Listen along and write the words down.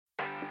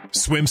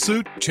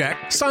Swimsuit? Check.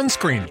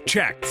 Sunscreen?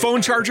 Check. Phone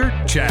charger?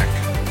 Check.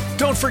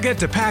 Don't forget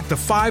to pack the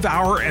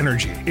 5-Hour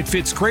Energy. It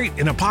fits great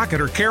in a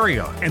pocket or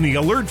carry-on, and the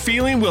alert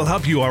feeling will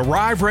help you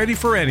arrive ready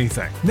for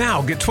anything.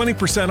 Now get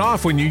 20%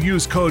 off when you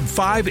use code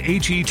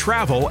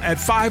 5HETRAVEL at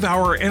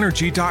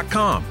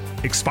 5hourenergy.com.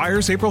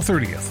 Expires April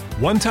 30th.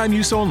 One-time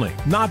use only.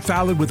 Not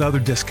valid with other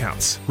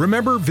discounts.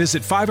 Remember,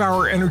 visit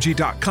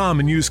 5hourenergy.com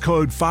and use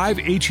code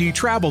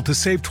 5HETRAVEL to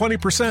save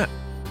 20%.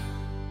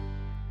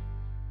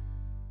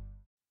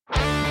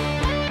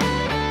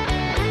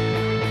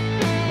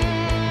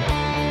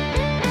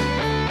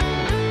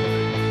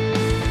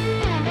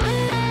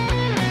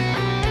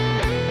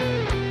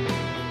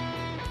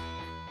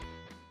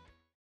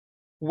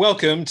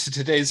 Welcome to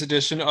today's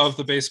edition of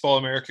the Baseball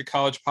America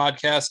College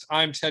Podcast.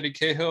 I'm Teddy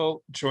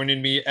Cahill.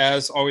 Joining me,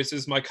 as always,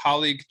 is my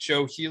colleague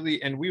Joe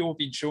Healy, and we will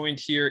be joined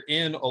here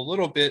in a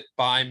little bit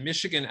by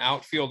Michigan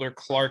outfielder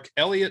Clark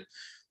Elliott,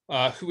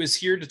 who is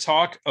here to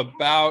talk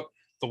about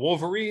the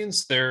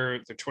Wolverines, their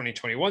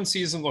 2021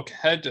 season, look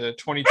ahead to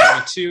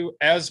 2022,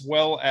 as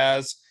well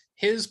as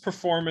his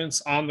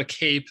performance on the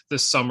Cape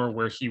this summer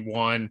where he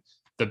won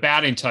the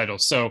batting title.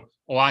 So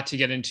a lot to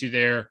get into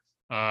there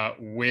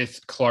with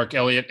Clark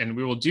Elliott, and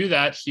we will do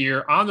that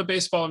here on the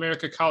Baseball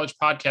America College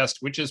Podcast,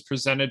 which is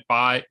presented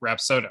by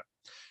Rapsodo.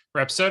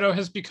 Rapsodo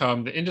has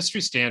become the industry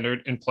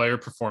standard in player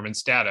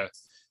performance data.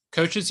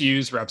 Coaches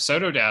use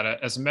Rapsodo data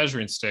as a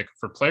measuring stick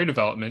for player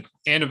development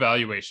and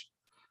evaluation.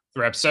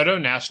 The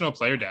Rapsodo National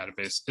Player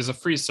Database is a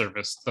free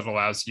service that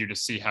allows you to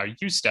see how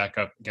you stack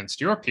up against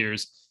your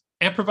peers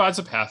and provides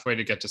a pathway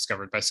to get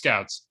discovered by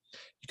scouts.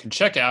 You can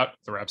check out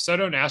the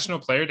Rapsodo National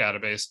Player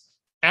Database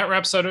at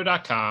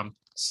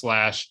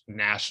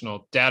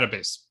rapsodo.com/national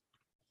database.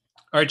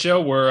 All right,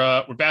 Joe,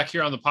 we're back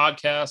here on the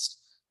podcast.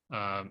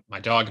 My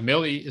dog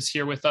Millie is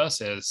here with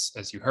us,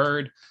 as you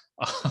heard,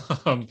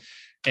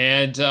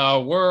 and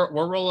we're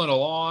rolling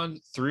along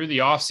through the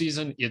off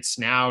season. It's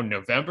now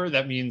November.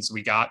 That means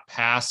we got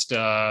past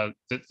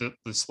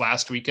this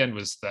last weekend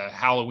was the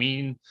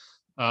Halloween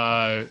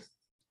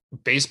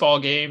baseball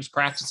games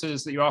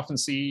practices that you often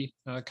see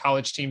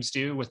college teams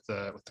do with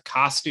the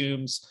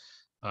costumes.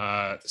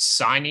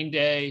 Signing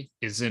day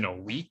is in a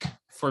week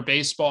for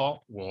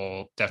baseball.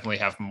 We'll definitely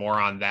have more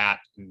on that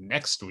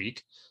next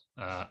week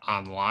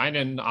online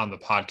and on the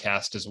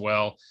podcast as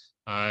well.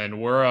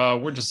 And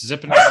we're just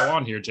zipping it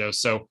along here, Joe.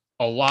 So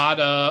a lot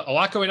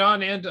going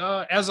on. And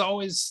as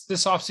always,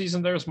 this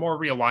offseason, there's more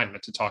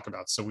realignment to talk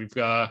about. So we've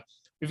got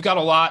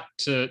a lot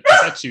to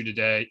get to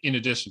today, in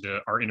addition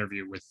to our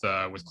interview with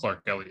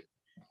Clark Elliott.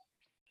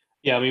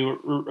 Yeah, I mean,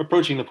 we're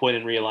approaching the point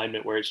in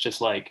realignment where it's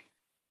just like,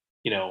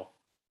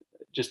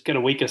 just kind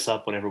of wake us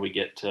up whenever we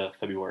get to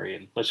February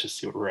and let's just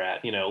see where we're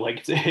at.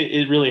 Like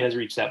it really has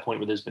reached that point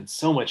where there's been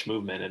so much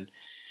movement and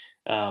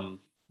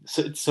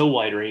so it's so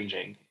wide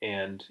ranging,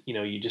 and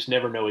you just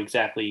never know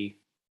exactly.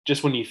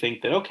 Just when you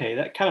think that, okay,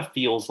 that kind of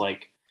feels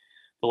like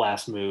the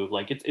last move,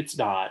 like it's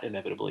not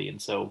inevitably. And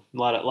so a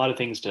lot of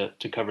things to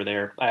cover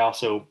there. I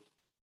also,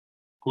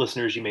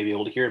 listeners, you may be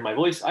able to hear in my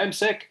voice, I'm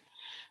sick.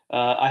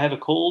 I have a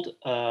cold,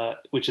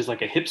 which is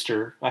like a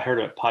hipster. I heard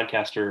a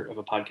podcast I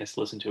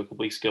listened to a couple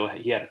weeks ago.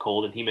 He had a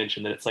cold, and he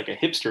mentioned that it's like a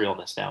hipster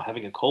illness now,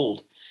 having a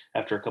cold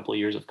after a couple of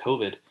years of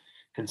COVID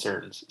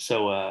concerns.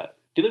 So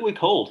dealing with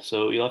cold.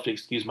 So you'll have to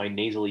excuse my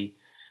nasally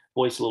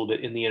voice a little bit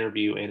in the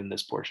interview and in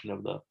this portion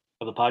of the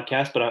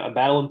podcast. But I'm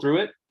battling through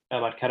it.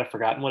 I've kind of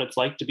forgotten what it's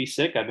like to be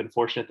sick. I've been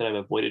fortunate that I've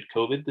avoided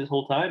COVID this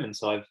whole time, and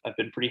so I've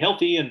been pretty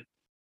healthy. And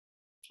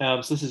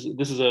so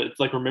it's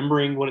like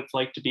remembering what it's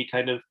like to be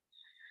kind of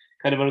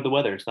under the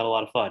weather. It's not a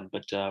lot of fun,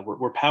 but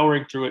we're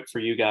powering through it for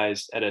you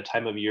guys at a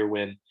time of year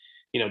when,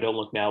 don't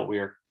look now, we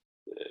are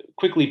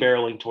quickly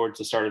barreling towards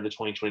the start of the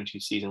 2022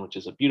 season, which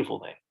is a beautiful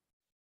thing.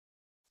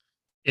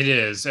 It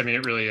is. I mean,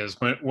 it really is.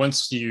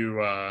 Once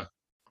you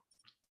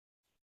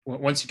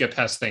get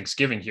past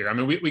Thanksgiving here, I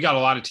mean, we got a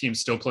lot of teams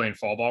still playing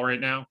fall ball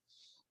right now.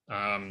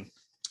 And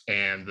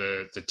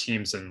the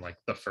teams in like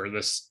the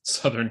furthest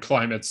southern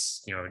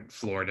climates, in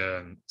Florida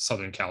and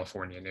Southern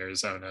California and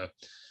Arizona,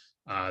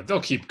 they'll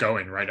keep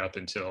going right up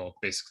until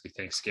basically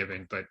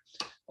Thanksgiving. But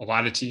a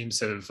lot of teams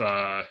have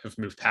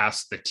moved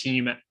past the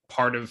team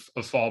part of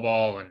fall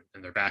ball, and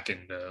they're back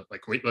into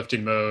like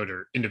weightlifting mode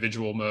or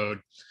individual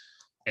mode.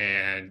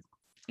 And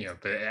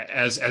but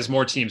as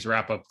more teams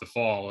wrap up the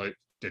fall, it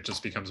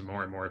just becomes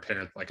more and more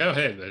apparent, like, oh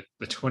hey,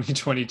 the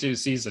 2022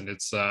 season,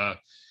 it's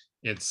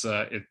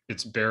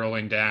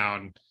barreling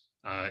down,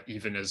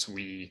 even as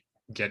we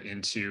get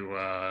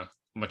into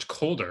much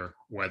colder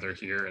weather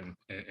here and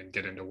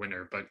get into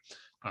winter. But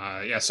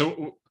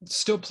so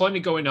still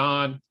plenty going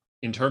on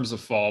in terms of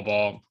fall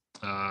ball.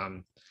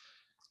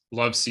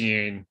 Love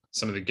seeing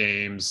some of the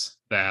games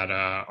that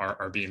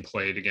are being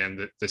played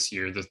again this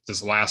year.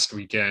 This last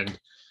weekend,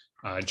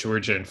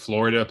 Georgia and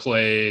Florida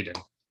played,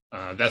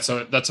 and that's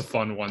a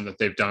fun one that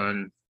they've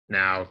done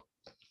now.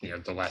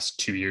 The last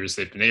 2 years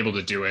they've been able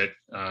to do it.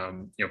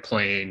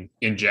 Playing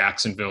in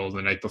Jacksonville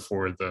the night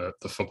before the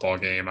football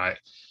game. I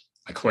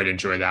quite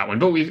enjoy that one,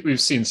 but we've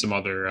seen some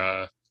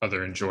other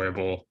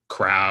enjoyable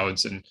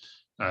crowds, and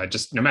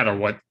just no matter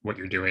what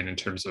you're doing in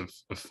terms of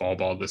fall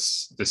ball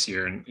this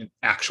year and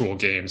actual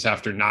games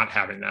after not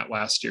having that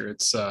last year.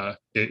 It's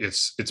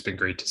been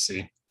great to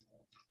see.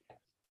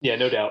 Yeah,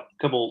 no doubt.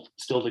 A couple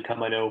still to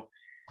come. I know,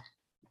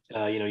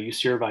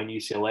 UC Irvine,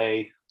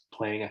 UCLA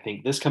playing, I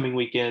think, this coming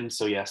weekend.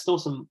 So yeah, still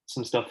some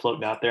stuff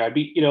floating out there. I'd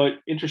be,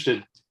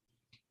 interested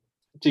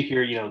to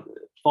hear,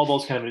 fall ball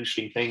is kind of an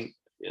interesting thing.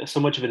 So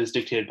much of it is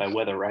dictated by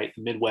weather, right?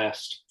 The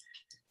Midwest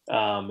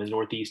and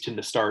Northeast tend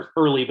to start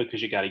early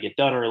because you got to get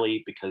done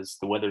early because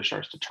the weather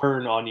starts to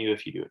turn on you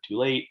if you do it too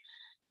late.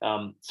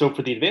 So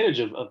for the advantage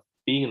of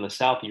being in the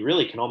South, you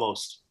really can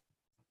almost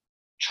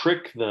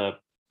trick the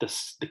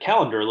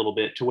calendar a little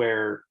bit to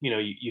where,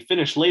 you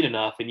finish late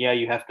enough and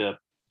you have to,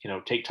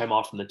 take time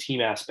off from the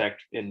team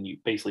aspect and you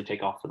basically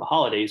take off for the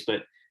holidays.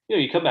 But,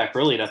 you come back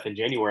early enough in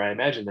January, I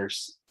imagine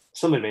there's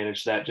some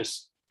advantage to that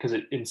just because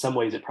in some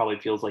ways it probably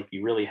feels like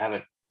you really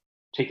haven't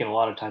taken a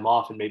lot of time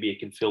off and maybe it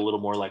can feel a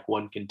little more like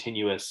one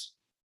continuous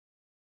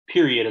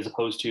period as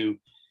opposed to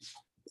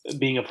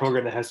being a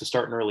program that has to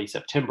start in early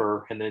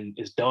September and then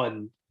is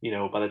done,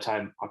 by the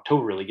time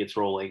October really gets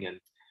rolling. And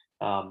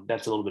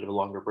that's a little bit of a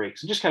longer break.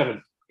 So just kind of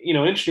an,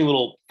 interesting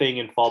little thing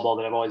in fall ball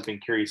that I've always been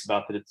curious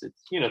about, that it's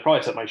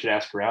probably something I should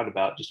ask around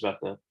about, just about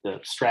the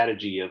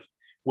strategy of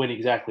when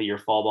exactly your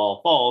fall ball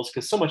falls,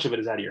 because so much of it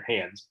is out of your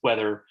hands,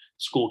 weather,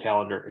 school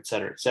calendar, et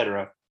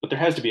cetera, but there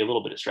has to be a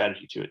little bit of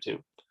strategy to it too.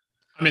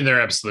 I mean,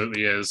 there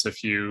absolutely is.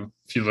 If you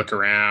look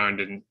around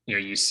and,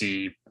 you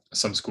see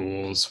some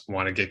schools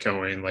want to get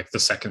going like the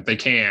second they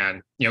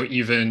can,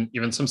 even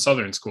some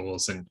Southern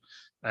schools. And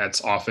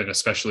that's often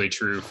especially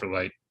true for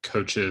like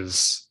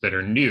coaches that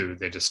are new.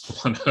 They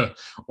just want to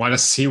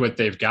see what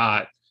they've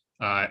got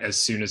as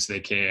soon as they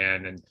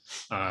can. And,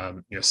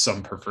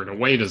 some prefer to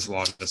wait as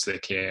long as they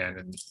can.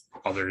 And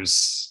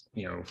others,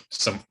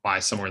 some lie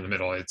somewhere in the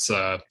middle. It's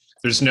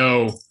there's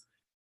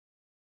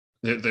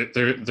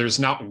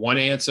not one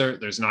answer.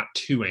 There's not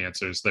two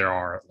answers. There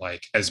are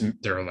like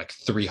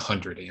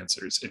 300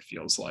 answers, it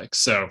feels like.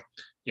 So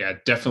yeah,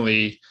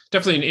 definitely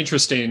an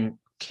interesting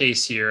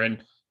case here.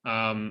 And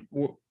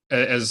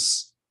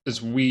as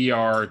we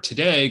are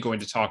today going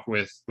to talk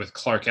with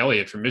Clark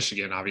Elliott from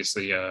Michigan,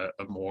 obviously a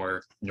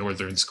more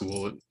northern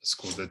school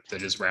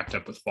that is wrapped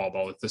up with fall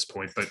ball at this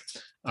point, but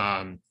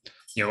a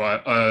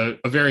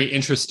very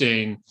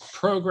interesting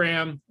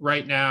program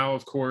right now,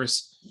 of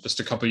course, just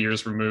a couple of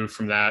years removed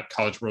from that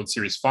College World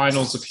Series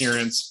Finals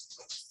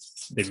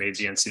appearance. They made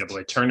the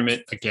NCAA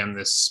tournament again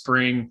this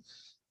spring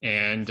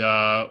and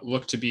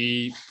look to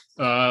be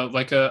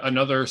like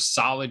another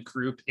solid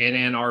group in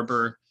Ann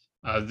Arbor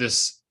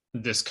this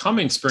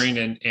coming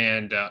spring.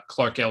 And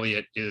Clark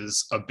Elliott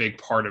is a big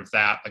part of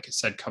that. Like I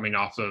said, coming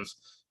off of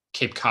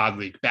Cape Cod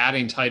League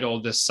batting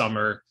title this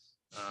summer.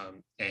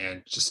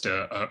 And just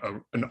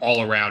an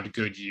all-around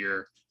good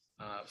year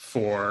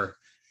for,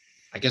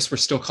 I guess we're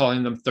still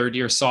calling them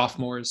third-year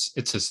sophomores.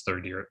 It's his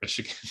third year at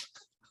Michigan,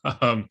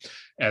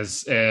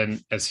 as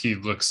he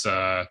looks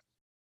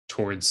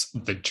towards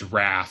the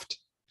draft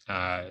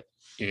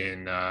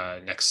in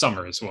next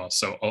summer as well.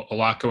 So a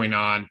lot going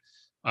on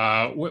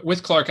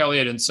with Clark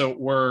Elliott, and so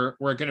we're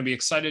going to be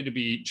excited to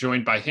be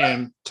joined by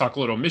him, talk a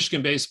little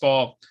Michigan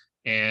baseball.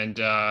 And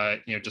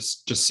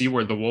just see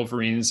where the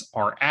Wolverines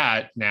are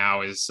at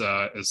now as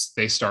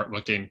they start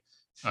looking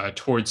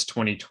towards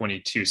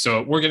 2022.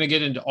 So we're going to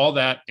get into all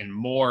that and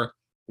more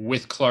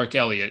with Clark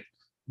Elliott.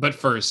 But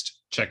first,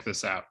 check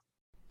this out.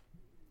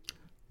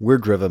 We're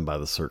driven by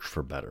the search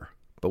for better.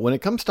 But when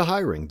it comes to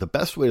hiring, the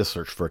best way to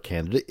search for a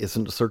candidate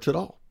isn't to search at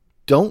all.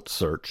 Don't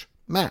search,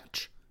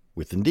 match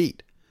with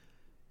Indeed.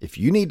 If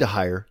you need to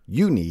hire,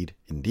 you need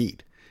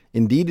Indeed.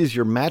 Indeed is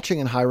your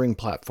matching and hiring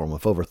platform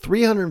with over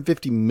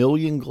 350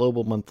 million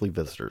global monthly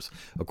visitors,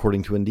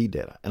 according to Indeed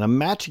data, and a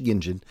matching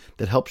engine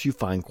that helps you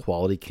find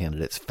quality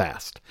candidates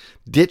fast.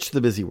 Ditch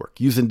the busy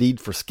work. Use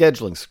Indeed for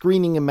scheduling,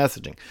 screening, and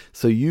messaging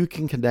so you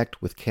can connect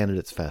with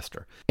candidates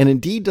faster. And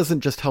Indeed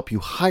doesn't just help you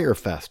hire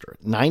faster.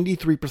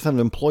 93% of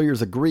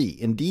employers agree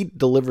Indeed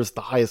delivers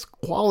the highest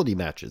quality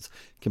matches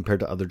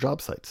compared to other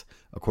job sites,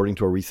 according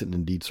to a recent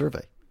Indeed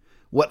survey.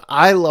 What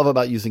I love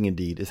about using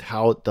Indeed is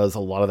how it does a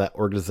lot of that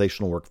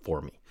organizational work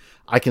for me.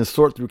 I can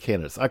sort through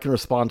candidates. I can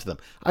respond to them.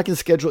 I can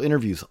schedule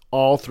interviews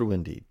all through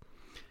Indeed.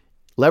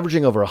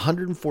 Leveraging over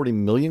 140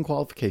 million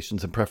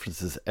qualifications and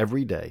preferences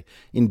every day,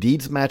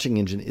 Indeed's matching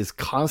engine is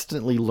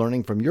constantly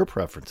learning from your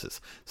preferences.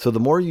 So the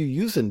more you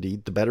use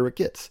Indeed, the better it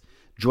gets.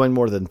 Join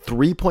more than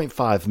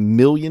 3.5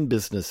 million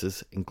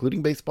businesses,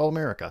 including Baseball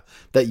America,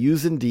 that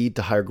use Indeed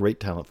to hire great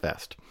talent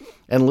fast.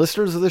 And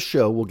listeners of the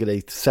show will get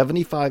a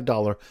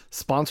 $75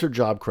 sponsored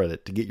job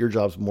credit to get your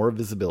jobs more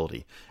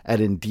visibility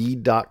at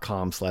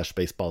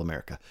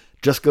Indeed.com/BaseballAmerica.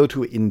 Just go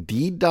to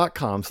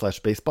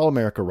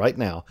Indeed.com/BaseballAmerica right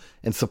now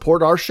and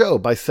support our show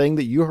by saying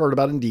that you heard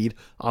about Indeed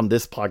on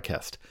this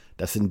podcast.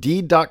 That's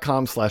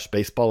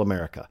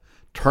Indeed.com/BaseballAmerica.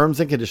 Terms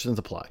and conditions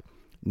apply.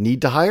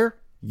 Need to hire?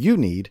 You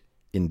need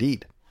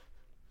Indeed.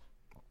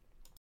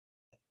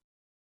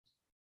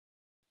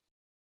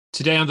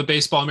 Today on the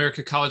Baseball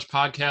America College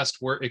podcast,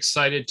 we're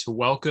excited to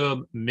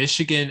welcome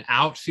Michigan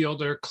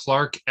outfielder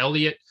Clark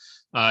Elliott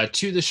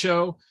to the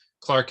show.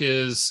 Clark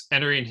is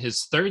entering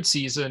his third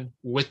season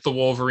with the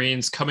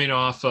Wolverines, coming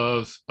off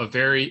of a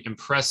very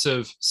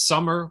impressive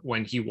summer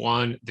when he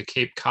won the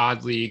Cape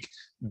Cod League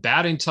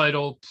batting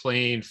title,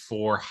 playing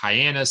for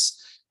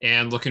Hyannis,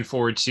 and looking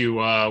forward to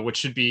what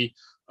should be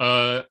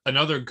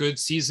another good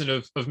season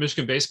of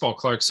Michigan baseball,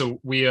 Clark. So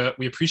we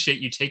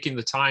appreciate you taking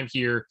the time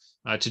here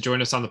to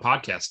join us on the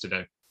podcast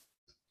today.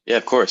 Yeah,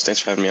 of course.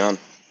 Thanks for having me on.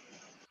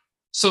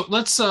 So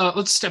let's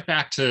step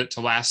back to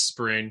last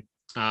spring.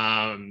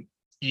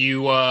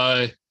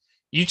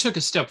 You took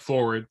a step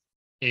forward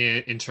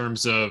in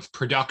terms of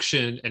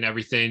production and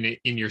everything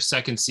in your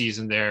second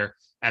season there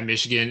at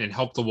Michigan and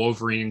helped the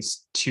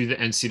Wolverines to the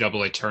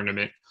NCAA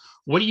tournament.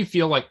 What do you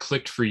feel like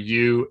clicked for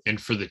you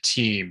and for the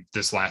team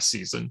this last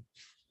season?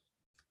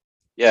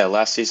 Yeah,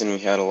 last season we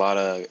had a lot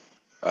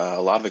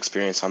of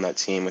experience on that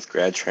team with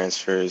grad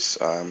transfers.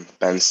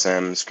 Ben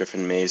Sims,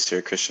 Griffin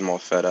Mazer, Christian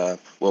Molfetta,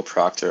 Will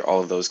Proctor, all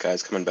of those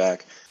guys coming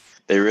back.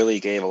 They really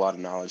gave a lot of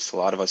knowledge to a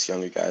lot of us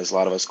younger guys, a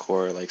lot of us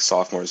core like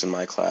sophomores in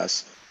my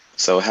class.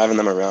 So having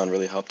them around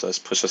really helped us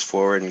push us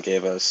forward and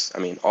gave us,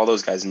 all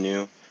those guys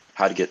knew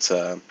how to get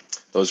to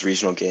those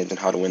regional games and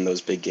how to win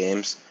those big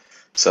games.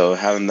 So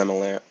having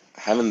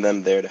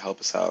them there to help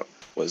us out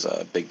was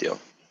a big deal.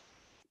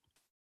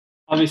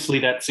 Obviously,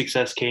 that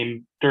success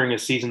came during a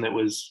season that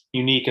was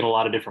unique in a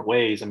lot of different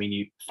ways.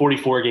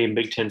 44-game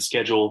Big Ten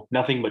schedule,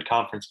 nothing but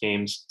conference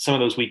games. Some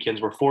of those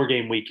weekends were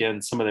 4-game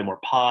weekends. Some of them were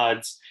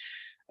pods.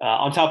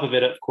 On top of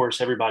it, of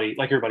course, everybody,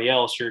 like everybody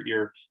else,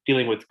 you're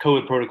dealing with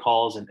COVID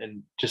protocols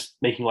and just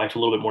making life a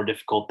little bit more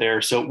difficult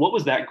there. So what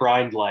was that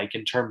grind like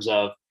in terms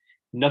of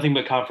nothing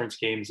but conference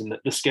games and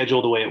the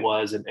schedule the way it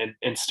was and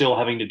still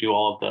having to do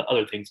all of the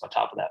other things on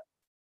top of that?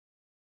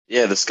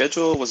 Yeah, the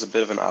schedule was a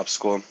bit of an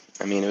obstacle.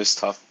 It was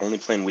tough. Only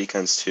playing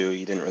weekends too.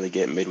 You didn't really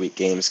get midweek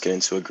games, get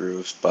into a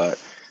groove.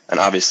 And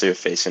obviously you're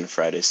facing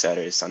Friday,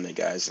 Saturday, Sunday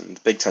guys, and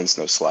the Big Ten's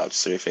no slouch,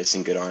 so you're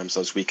facing good arms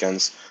those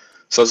weekends.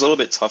 So it was a little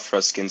bit tough for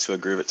us to get into a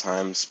groove at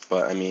times,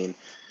 but you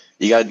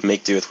got to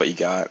make do with what you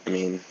got.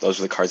 Those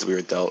were the cards that we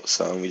were dealt,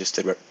 so we just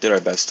did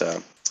our best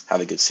to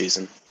have a good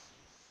season.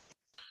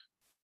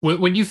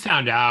 When you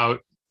found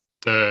out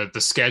the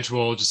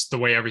schedule, just the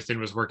way everything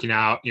was working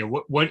out,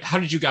 how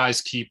did you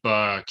guys keep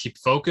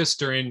focused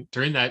during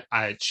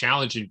that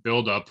challenging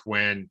buildup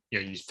when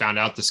you found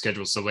out the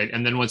schedule so late,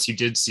 and then once you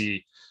did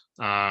see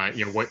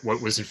what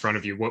was in front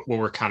of you, what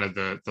were kind of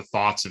the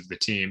thoughts of the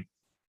team?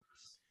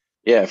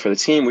 Yeah, for the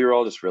team, we were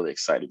all just really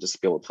excited just to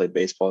be able to play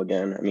baseball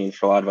again.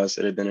 For a lot of us,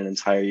 it had been an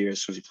entire year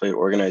since we played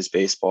organized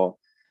baseball.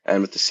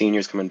 And with the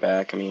seniors coming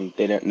back,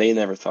 they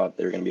never thought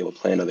they were going to be able to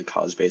play another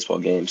college baseball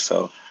game.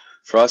 So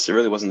for us, it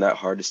really wasn't that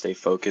hard to stay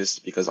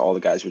focused because all the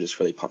guys were just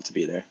really pumped to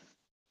be there.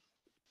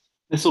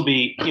 This will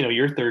be,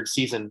 your third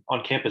season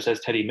on campus,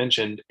 as Teddy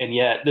mentioned, and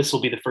yet this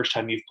will be the first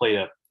time you've played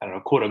a,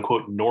 quote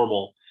unquote,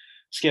 normal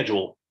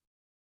schedule.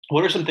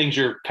 What are some things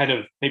you're kind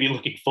of maybe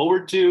looking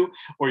forward to,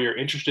 or you're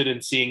interested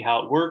in seeing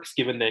how it works,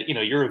 given that,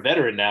 you're a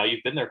veteran now,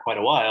 you've been there quite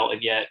a while,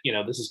 and yet,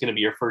 this is going to be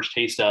your first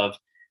taste of,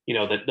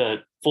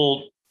 the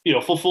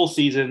full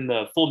season,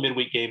 the full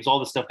midweek games, all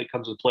the stuff that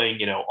comes with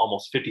playing,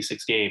 almost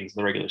 56 games in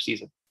the regular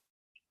season.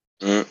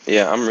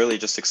 Yeah, I'm really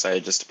just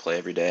excited just to play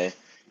every day,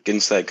 get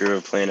into that groove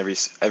of playing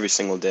every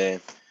single day.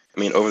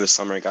 Over the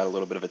summer, I got a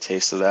little bit of a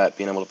taste of that,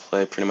 being able to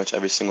play pretty much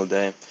every single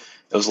day.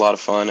 It was a lot of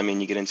fun.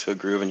 You get into a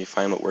groove and you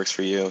find what works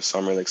for you. So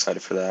I'm really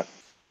excited for that.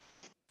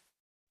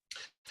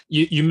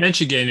 You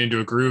mentioned getting into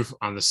a groove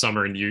on the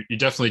summer, and you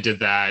definitely did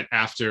that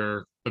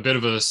after a bit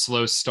of a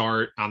slow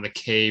start on the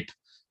Cape,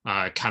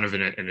 kind of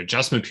an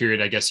adjustment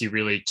period. I guess you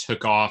really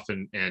took off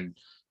and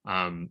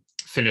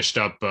finished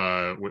up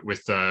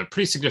with a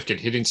pretty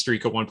significant hitting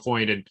streak at one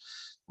point,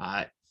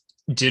 and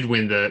did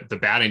win the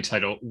batting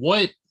title.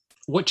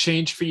 What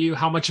changed for you?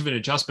 How much of an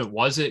adjustment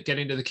was it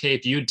getting to the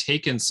Cape? You had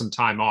taken some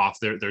time off.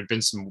 There had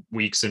been some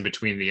weeks in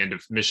between the end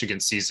of Michigan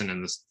season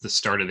and the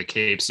start of the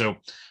Cape. So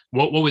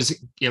what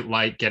was it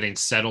like getting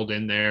settled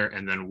in there?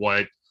 And then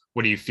what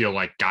do you feel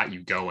like got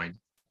you going?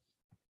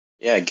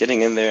 Yeah,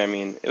 getting in there,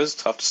 it was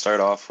tough to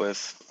start off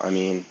with.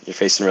 You're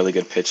facing really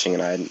good pitching,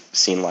 and I hadn't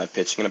seen live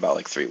pitching in about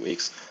like 3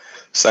 weeks.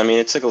 So,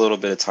 it took a little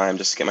bit of time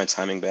just to get my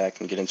timing back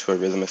and get into a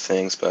rhythm of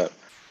things. But,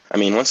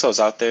 once I was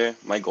out there,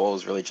 my goal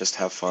was really just to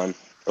have fun,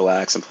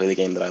 relax, and play the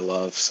game that I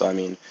love. So,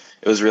 it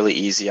was really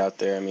easy out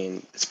there.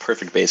 It's a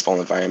perfect baseball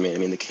environment.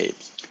 The Cape,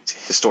 it's a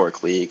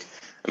historic league.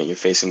 You're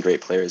facing great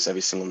players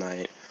every single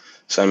night.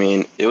 So,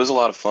 it was a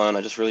lot of fun.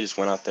 I just really just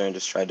went out there and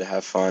just tried to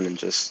have fun and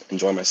just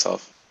enjoy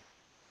myself.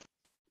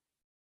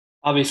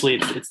 Obviously,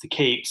 it's the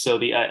Cape, so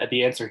the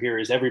answer here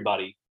is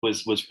everybody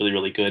was really,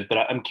 really good. But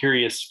I'm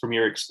curious from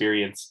your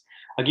experience.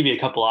 I'll give you a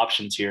couple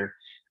options here.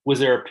 Was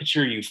there a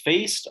pitcher you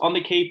faced on the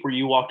Cape where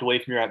you walked away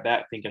from your at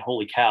bat thinking,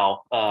 holy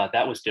cow,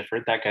 that was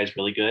different. That guy's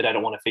really good. I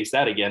don't want to face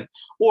that again.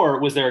 Or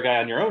was there a guy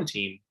on your own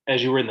team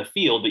as you were in the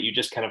field that you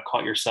just kind of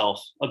caught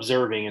yourself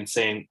observing and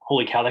saying,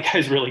 holy cow, that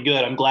guy's really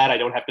good. I'm glad I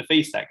don't have to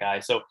face that guy.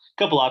 So a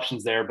couple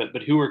options there,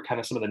 but who were kind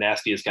of some of the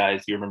nastiest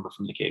guys you remember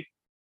from the Cape?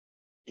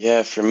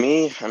 Yeah, for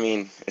me, I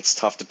mean, it's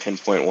tough to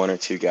pinpoint one or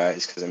two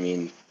guys because, I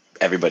mean,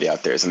 everybody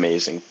out there is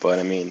amazing. But,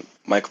 I mean,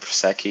 Michael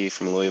Prosecki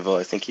from Louisville,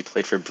 I think he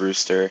played for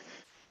Brewster.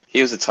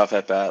 He was a tough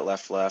at bat,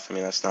 left. I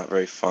mean, that's not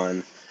very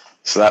fun.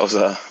 So that was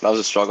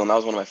a struggle, and that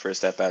was one of my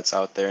first at bats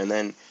out there. And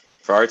then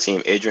for our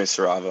team, Adrian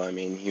Sarava, I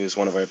mean, he was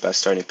one of our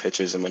best starting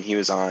pitchers, and when he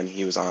was on, and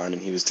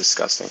he was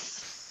disgusting.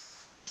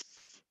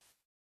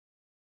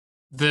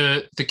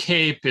 The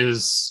Cape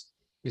is,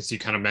 as you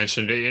kind of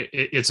mentioned,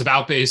 it's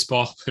about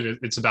baseball, but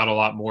it's about a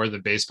lot more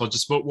than baseball.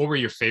 Just what were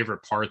your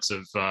favorite parts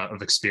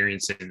of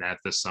experiencing that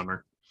this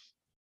summer?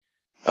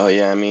 Oh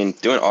yeah, I mean,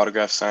 doing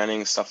autograph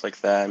signings, stuff like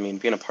that. I mean,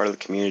 being a part of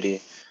the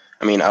community.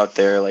 I mean, out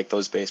there, like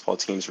those baseball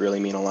teams really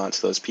mean a lot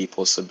to those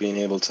people. So being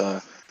able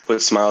to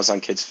put smiles on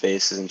kids'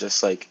 faces and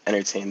just like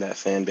entertain that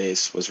fan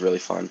base was really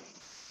fun.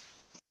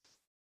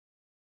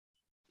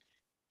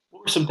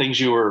 What were some things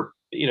you were,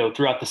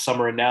 throughout the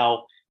summer and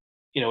now,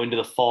 into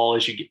the fall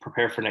as you get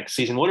prepared for next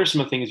season? What are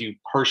some of the things you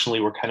personally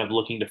were kind of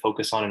looking to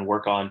focus on and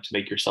work on to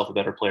make yourself a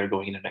better player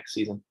going into next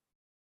season?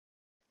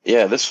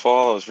 Yeah, this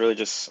fall I was really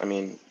just, I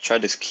mean,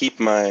 tried to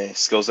keep my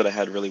skills that I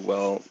had really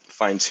well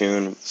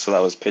fine-tuned. So that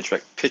was pitch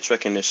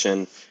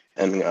recognition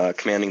and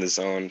commanding the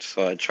zone.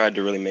 So I tried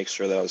to really make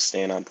sure that I was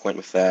staying on point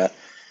with that.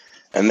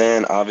 And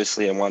then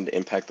obviously I wanted to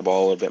impact the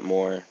ball a little bit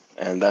more.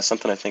 And that's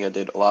something I think I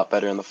did a lot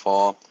better in the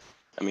fall.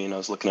 I mean, I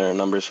was looking at our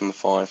numbers from the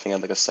fall, and I think I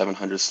had like a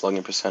 700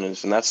 slugging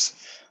percentage. And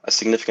that's a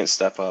significant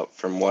step up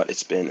from what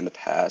it's been in the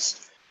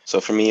past.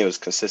 So for me, it was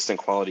consistent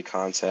quality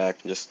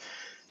contact and just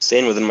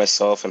staying within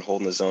myself and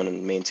holding the zone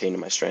and maintaining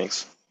my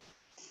strengths.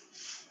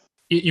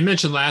 You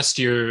mentioned last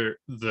year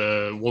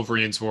the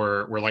Wolverines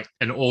were like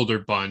an older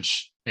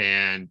bunch,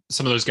 and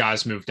some of those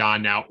guys moved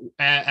on. Now,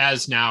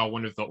 as now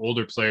one of the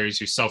older players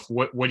yourself,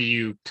 what do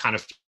you kind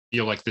of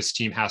feel like this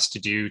team has to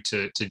do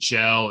to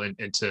gel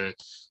and to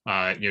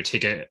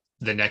take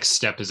the next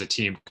step as a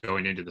team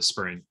going into the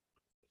spring?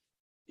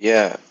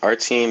 Yeah, our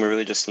team, we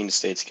really just need to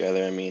stay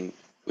together. I mean,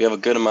 we have a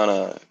good amount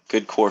of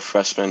good core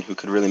freshmen who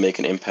could really make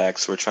an impact,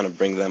 so we're trying to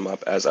bring them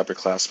up as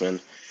upperclassmen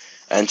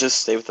and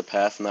just stay with the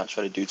path and not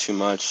try to do too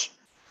much.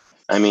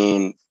 I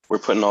mean, we're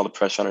putting all the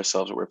pressure on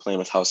ourselves, but we're playing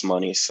with house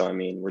money. So, I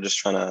mean, we're just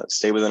trying to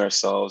stay within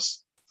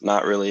ourselves,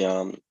 not really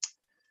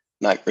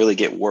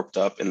get warped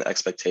up in the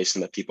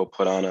expectation that people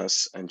put on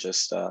us and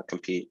just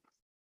compete.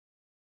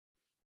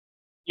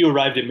 You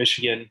arrived at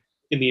Michigan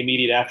in the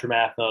immediate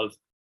aftermath of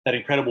that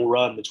incredible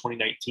run the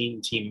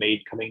 2019 team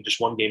made, coming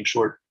just one game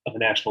short of a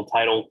national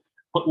title.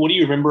 What do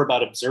you remember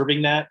about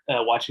observing that,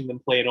 watching them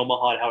play in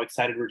Omaha, and how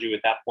excited were you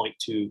at that point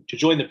to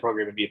join the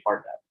program and be a part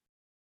of that?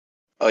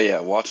 Oh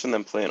yeah, watching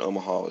them play in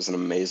Omaha was an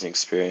amazing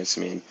experience.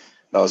 I mean,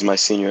 that was my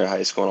senior year of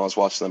high school, and I was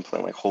watching them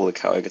play like, holy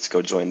cow, I get to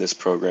go join this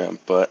program.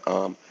 But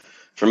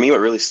for me, what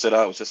really stood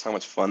out was just how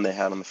much fun they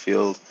had on the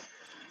field.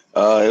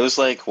 It was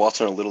like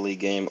watching a Little League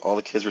game. All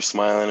the kids were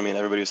smiling. I mean,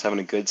 everybody was having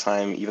a good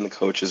time. Even the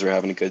coaches were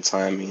having a good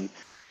time. I mean,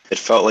 it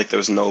felt like there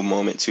was no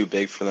moment too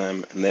big for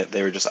them, and that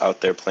they were just out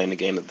there playing the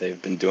game that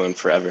they've been doing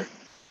forever.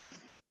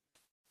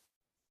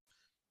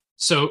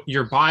 So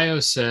your bio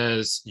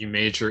says you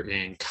major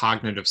in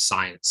cognitive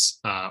science.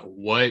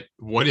 What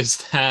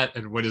is that,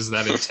 and what does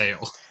that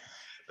entail?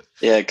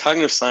 Yeah,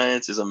 cognitive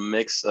science is a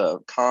mix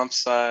of comp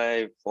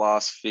sci,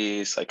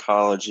 philosophy,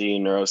 psychology,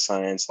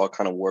 neuroscience, all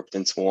kind of warped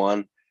into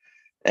one.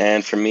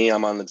 And for me,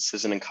 I'm on the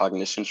decision and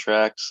cognition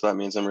track. So that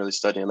means I'm really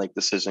studying like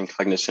decision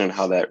cognition and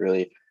how that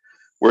really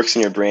works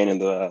in your brain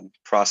and the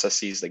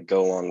processes that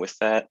go along with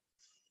that.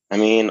 I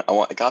mean,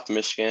 I got to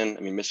Michigan.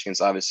 I mean,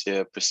 Michigan's obviously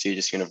a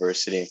prestigious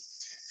university.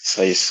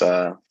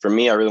 So for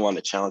me, I really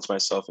wanted to challenge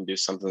myself and do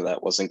something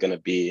that wasn't going to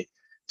be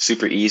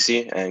super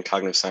easy. And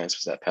cognitive science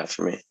was that path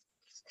for me.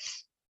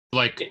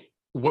 Like,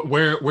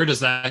 where does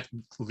that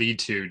lead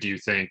to? Do you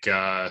think?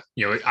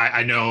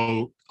 I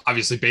know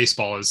obviously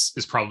baseball is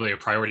probably a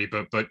priority,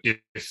 but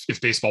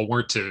if baseball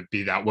weren't to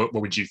be that, what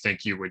would you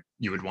think you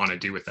would want to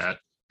do with that?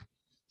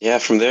 Yeah,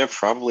 from there,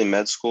 probably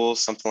med school,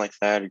 something like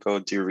that, or go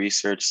do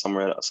research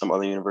somewhere at some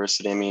other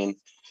university. I mean,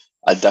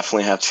 I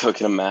definitely have to go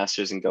get a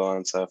master's and go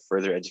on to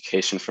further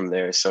education from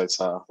there. So it's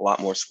a lot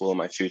more school in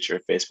my future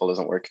if baseball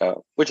doesn't work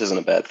out, which isn't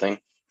a bad thing.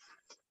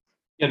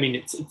 I mean,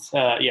 it's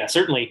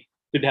certainly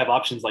good to have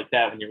options like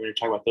that when you're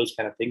talking about those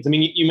kind of things. I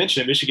mean, you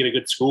mentioned at Michigan, a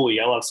good school.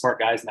 You got a lot of smart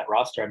guys in that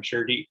roster, I'm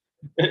sure.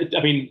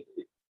 I mean,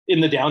 in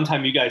the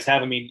downtime you guys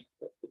have, I mean,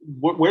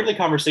 where do the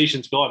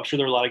conversations go? I'm sure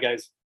there are a lot of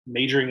guys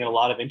majoring in a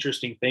lot of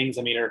interesting things.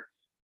 I mean,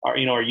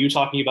 are you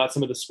talking about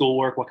some of the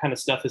schoolwork? What kind of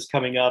stuff is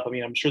coming up? I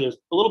mean, I'm sure there's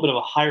a little bit of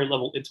a higher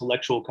level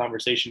intellectual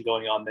conversation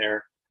going on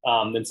there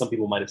than some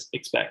people might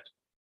expect.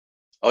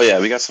 Oh yeah,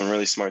 we got some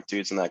really smart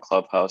dudes in that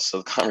clubhouse. So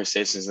the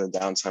conversations in the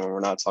downtime when we're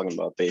not talking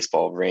about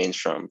baseball range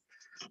from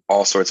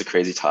all sorts of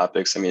crazy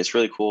topics. I mean, it's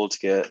really cool to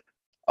get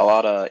a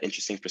lot of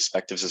interesting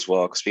perspectives as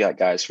well, because we got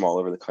guys from all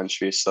over the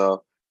country.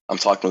 So I'm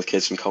talking with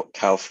kids from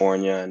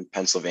California and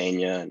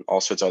Pennsylvania and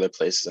all sorts of other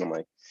places, and I'm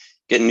like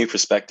getting new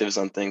perspectives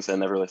on things that I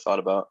never really thought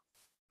about.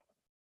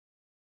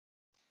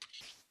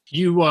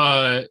 You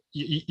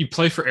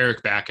play for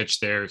Erik Bakich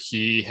there.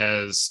 He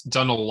has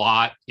done a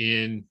lot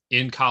in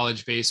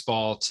college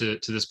baseball to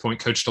this point,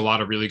 coached a lot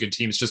of really good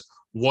teams. Just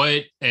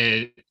what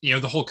the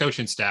whole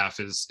coaching staff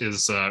is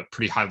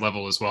pretty high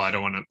level as well. I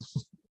don't want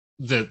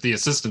the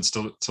assistants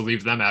to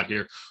leave them out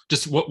here.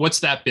 Just what's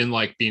that been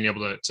like, being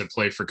able to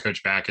play for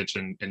Coach Bakich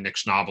and Nick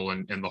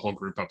Schnabel and the whole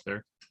group up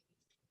there?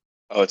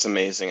 Oh, it's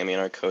amazing. I mean,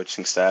 our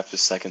coaching staff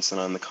is second to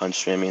none in the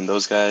country. I mean,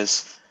 those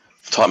guys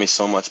taught me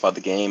so much about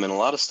the game and a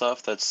lot of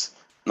stuff that's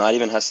not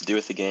even has to do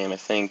with the game. I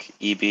think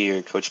EB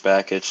or Coach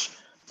Bakich,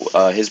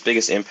 his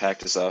biggest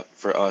impact is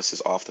for us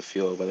is off the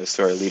field, whether it's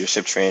through our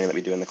leadership training that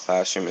we do in the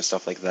classroom and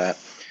stuff like that.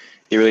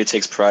 He really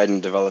takes pride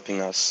in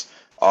developing us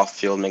off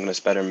field, making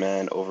us better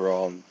men,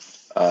 overall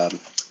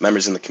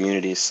members in the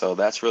community. So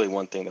that's really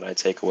one thing that I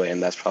take away,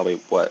 and that's probably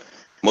what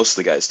most of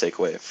the guys take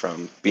away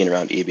from being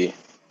around EB.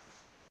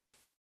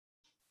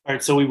 All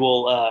right, so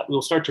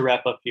we'll start to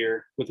wrap up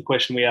here with the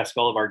question we ask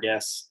all of our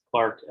guests.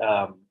 Clark,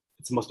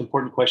 it's the most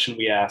important question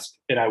we ask,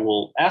 and I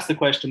will ask the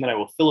question, then I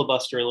will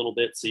filibuster a little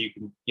bit so you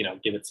can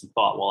give it some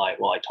thought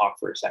while I talk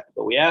for a second.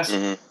 But we ask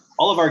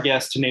all of our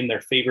guests to name their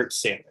favorite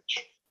sandwich,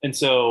 and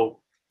so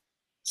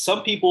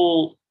some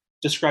people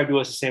describe to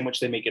us a sandwich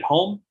they make at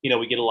home.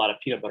 We get a lot of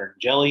peanut butter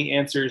and jelly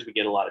answers. We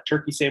get a lot of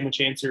turkey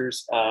sandwich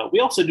answers. We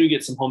also do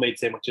get some homemade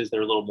sandwiches that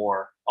are a little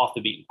more off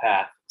the beaten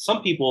path.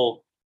 Some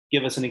people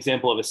give us an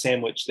example of a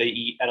sandwich they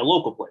eat at a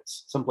local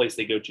place, some place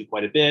they go to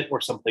quite a bit, or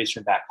some place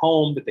from back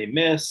home that they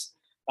miss.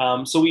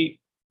 So we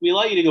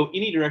allow you to go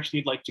any direction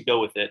you'd like to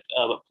go with it.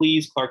 But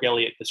please, Clark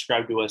Elliott,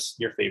 describe to us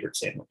your favorite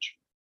sandwich.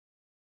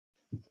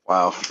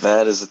 Wow,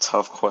 that is a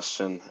tough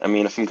question. I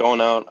mean, if I'm going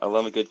out, I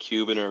love a good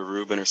Cuban or a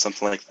Reuben or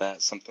something like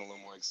that, something a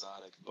little more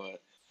exotic.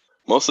 But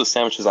most of the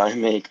sandwiches I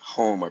make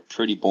home are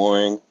pretty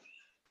boring.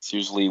 It's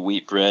usually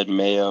wheat bread,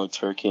 mayo,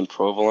 turkey, and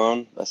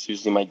provolone. That's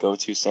usually my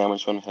go-to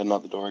sandwich when I'm heading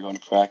out the door going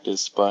to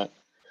practice. But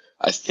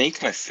I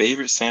think my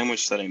favorite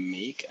sandwich that I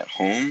make at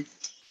home,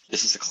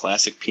 this is a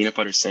classic peanut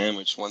butter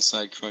sandwich. One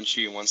side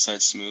crunchy and one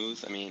side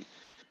smooth. I mean,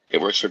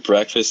 it works for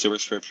breakfast. It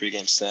works for a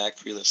pregame snack,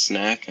 pre-lift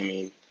snack. I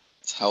mean,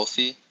 it's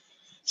healthy.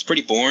 It's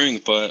pretty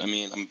boring, but I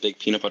mean, I'm a big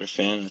peanut butter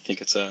fan. I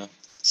think it's a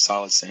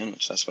solid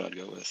sandwich. That's what I'd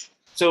go with.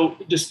 So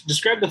just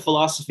describe the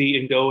philosophy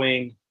in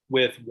going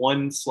with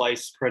one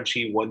slice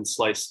crunchy, one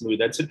slice smooth.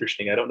 That's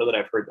interesting. I don't know that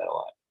I've heard that a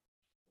lot.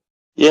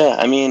 Yeah,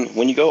 I mean,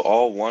 when you go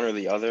all one or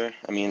the other,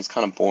 I mean, it's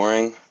kind of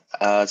boring.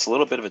 It's a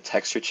little bit of a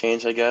texture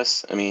change, I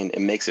guess. I mean,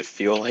 it makes it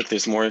feel like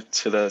there's more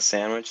to the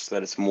sandwich, so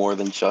that it's more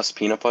than just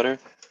peanut butter.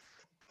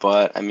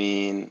 But I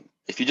mean,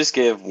 if you just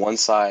give one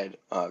side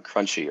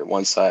crunchy or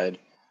one side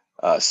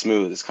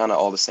smooth, it's kind of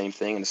all the same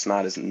thing, and it's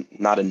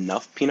not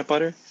enough peanut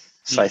butter.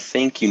 So I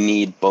think you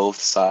need both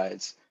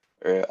sides,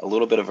 or a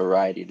little bit of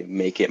variety, to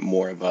make it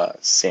more of a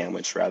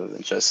sandwich rather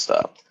than just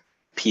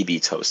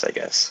PB toast, I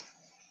guess.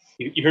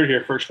 You heard it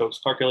here first, folks.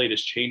 Clark Elliott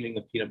is changing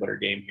the peanut butter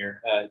game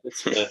here.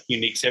 It's a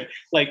unique sandwich.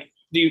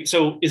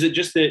 So is it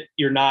just that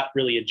you're not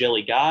really a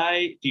jelly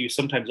guy? Do you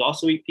sometimes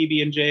also eat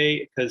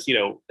PB&J? Because,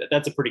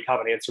 that's a pretty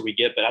common answer we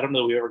get, but I don't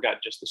know if we ever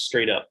got just a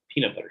straight up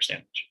peanut butter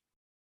sandwich.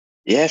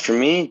 Yeah, for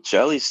me,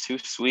 jelly's too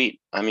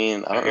sweet. I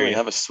mean, I don't really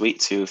have a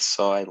sweet tooth,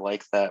 so I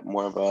like that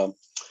more of a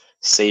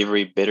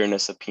savory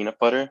bitterness of peanut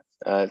butter.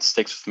 It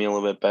sticks with me a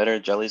little bit better.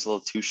 Jelly's a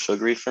little too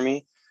sugary for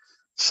me,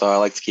 so I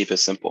like to keep it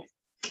simple.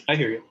 I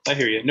hear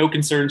you. No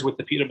concerns with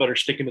the peanut butter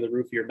sticking to the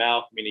roof of your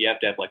mouth. I mean, you have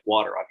to have like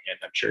water on hand.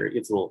 I'm sure it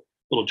gets a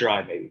little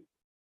dry, maybe.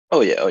 Oh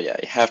yeah. You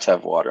have to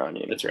have water on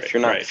you. That's right. If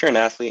you're an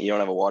athlete, you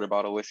don't have a water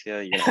bottle with you.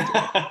 You're gonna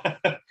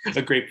have to.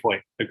 A great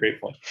point.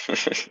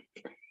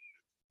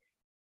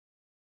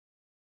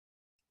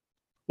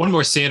 One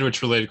more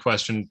sandwich related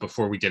question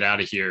before we get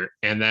out of here.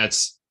 And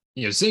that's,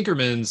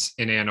 Zingerman's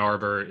in Ann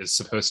Arbor is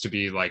supposed to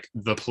be like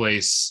the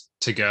place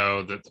to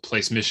go, the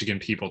place Michigan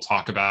people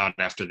talk about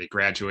after they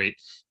graduate.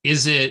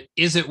 Is it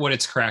what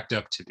it's cracked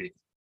up to be?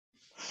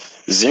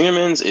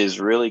 Zingerman's is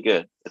really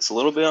good. It's a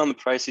little bit on the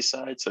pricey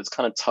side, so it's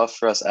kind of tough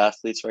for us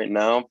athletes right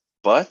now.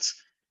 But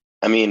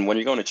I mean, when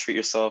you're going to treat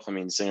yourself, I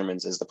mean,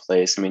 Zingerman's is the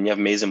place. I mean, you have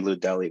Maize and Blue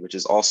Deli, which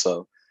is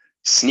also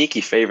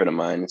sneaky favorite of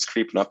mine. It's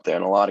creeping up there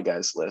on a lot of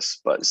guys'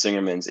 lists, but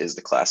Zingerman's is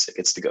the classic.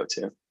 It's the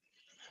go-to.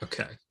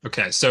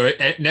 Okay. So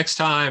next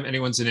time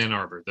anyone's in Ann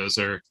Arbor, those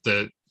are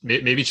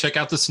maybe check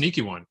out the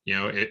sneaky one.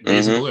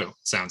 Maize and Blue,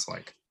 sounds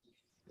like.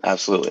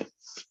 Absolutely.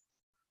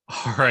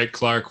 All right,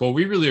 Clark. Well,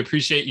 we really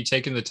appreciate you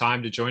taking the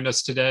time to join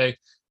us today.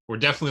 We're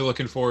definitely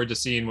looking forward to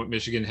seeing what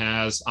Michigan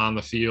has on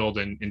the field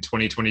in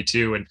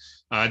 2022, and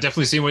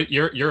definitely seeing what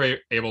you're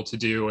able to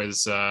do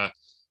as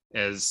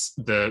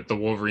the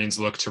Wolverines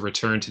look to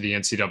return to the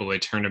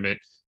NCAA tournament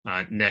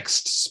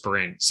next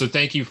spring. So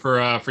thank you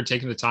for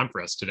taking the time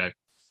for us today.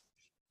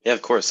 Yeah,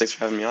 of course. Thanks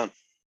for having me on.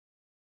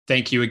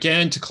 Thank you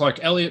again to Clark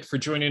Elliott for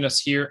joining us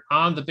here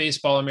on the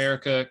Baseball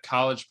America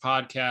College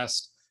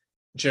Podcast.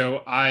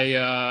 Joe,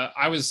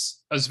 I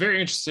was very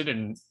interested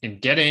in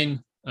getting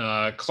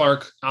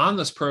Clark on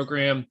this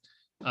program.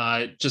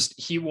 Just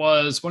he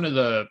was one of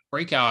the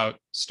breakout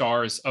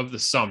stars of the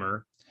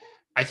summer.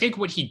 I think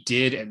what he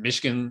did at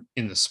Michigan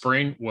in the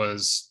spring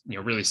was,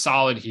 really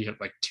solid. He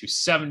hit like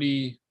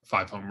 270,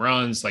 5 home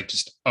runs, like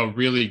just a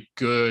really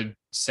good,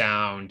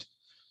 sound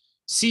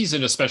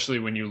season, especially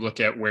when you look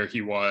at where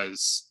he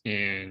was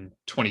in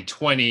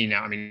 2020.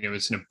 Now, I mean, it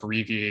was an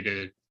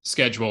abbreviated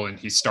schedule and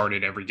he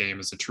started every game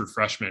as a true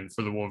freshman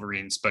for the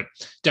Wolverines, but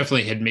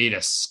definitely had made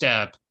a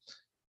step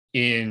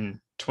in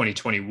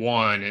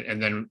 2021.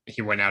 And then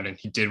he went out and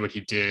he did what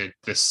he did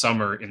this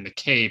summer in the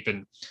Cape.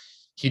 And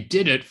he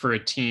did it for a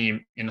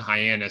team in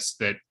Hyannis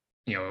that,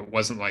 it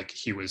wasn't like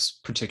he was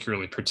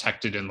particularly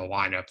protected in the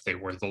lineup. They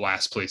were the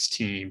last place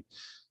team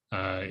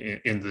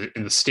in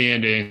the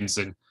standings,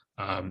 and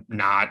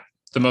not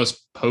the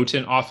most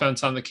potent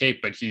offense on the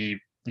Cape, but he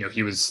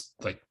was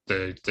like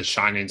the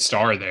shining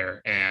star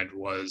there, and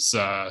was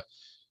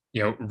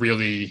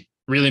really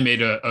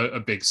made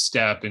a big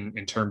step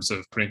in terms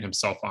of putting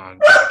himself on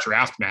the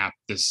draft map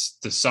this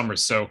summer.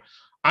 So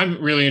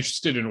I'm really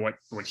interested in what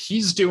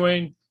he's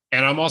doing,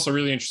 and I'm also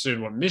really interested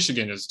in what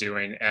Michigan is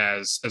doing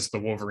as the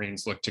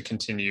Wolverines look to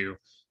continue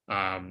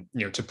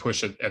to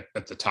push at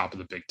the top of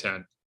the Big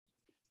Ten.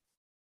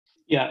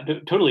 Yeah,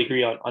 totally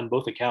agree on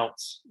both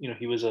accounts.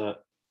 He was a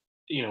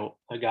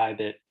guy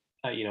that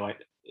I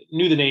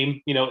knew the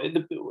name.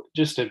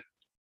 Just to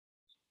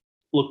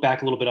look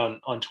back a little bit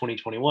on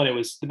 2021, it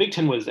was the Big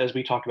Ten was, as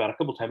we talked about a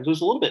couple of times, it was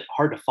a little bit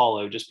hard to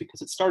follow just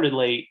because it started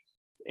late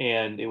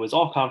and it was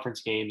all conference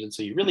games, and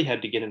so you really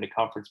had to get into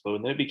conference mode.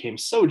 And then it became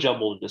so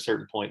jumbled at a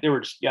certain point. There were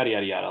just yada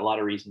yada yada, a lot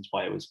of reasons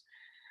why it was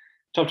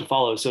tough to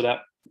follow. So that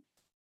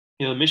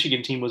the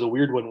Michigan team was a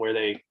weird one where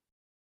they,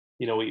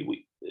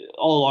 we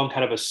all along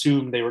kind of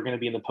assumed they were going to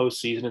be in the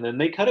postseason, and then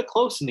they cut it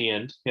close in the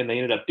end, and they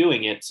ended up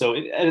doing it. So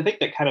I think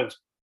that kind of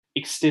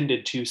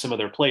extended to some of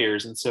their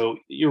players. And so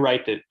you're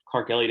right that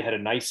Clark Elliott had a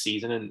nice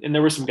season, and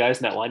there were some guys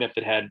in that lineup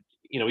that had,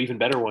 even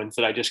better ones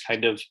that I just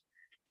kind of,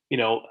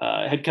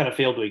 had kind of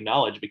failed to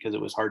acknowledge because it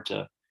was hard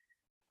to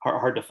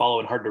follow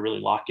and hard to really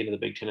lock into the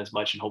Big Ten as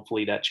much. And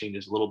hopefully that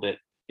changes a little bit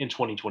in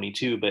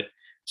 2022, but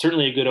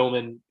certainly a good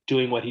omen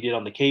doing what he did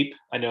on the Cape.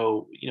 I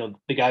know,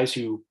 the guys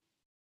who,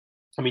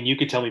 you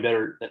could tell me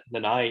better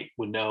than I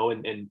would know.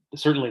 And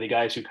certainly the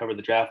guys who cover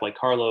the draft, like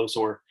Carlos,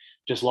 or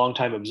just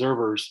longtime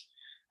observers,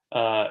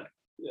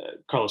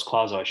 Carlos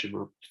Clazo, I should,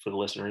 for the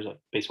listeners, a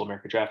Baseball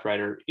America draft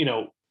writer,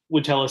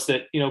 would tell us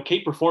that,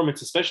 Cape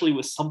performance, especially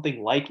with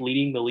something like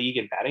leading the league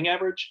in batting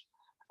average,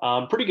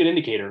 pretty good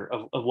indicator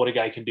of what a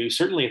guy can do,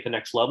 certainly at the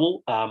next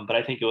level. But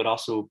I think it would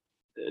also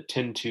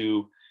tend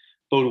to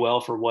bode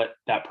well for what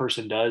that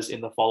person does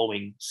in the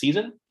following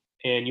season.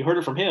 And you heard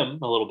it from him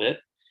a little bit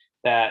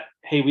that,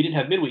 hey, we didn't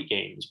have midweek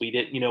games. We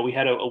didn't, we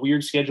had a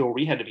weird schedule where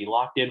we had to be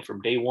locked in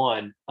from day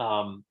one.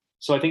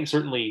 So I think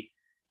certainly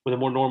with a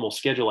more normal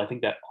schedule, I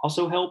think that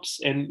also helps.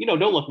 And,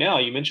 don't look now,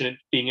 you mentioned it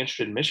being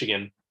interested in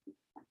Michigan.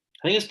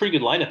 I think it's a pretty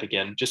good lineup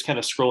again, just kind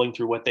of scrolling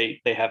through what they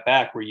have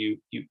back, where you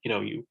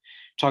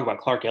talk about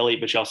Clark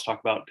Elliott, but you also talk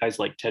about guys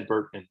like Ted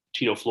Burton and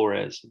Tito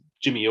Flores, and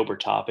Jimmy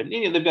Obertop. And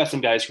they've got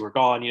some guys who are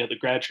gone, the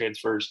grad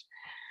transfers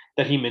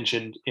that he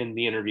mentioned in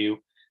the interview.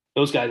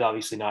 Those guys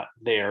obviously not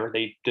there.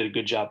 They did a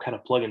good job kind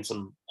of plugging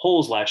some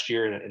holes last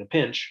year in a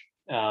pinch.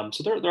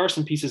 So there are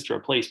some pieces to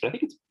replace, but I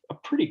think it's a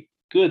pretty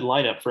good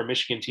lineup for a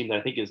Michigan team that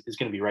I think is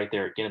going to be right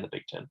there again in the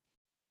Big Ten.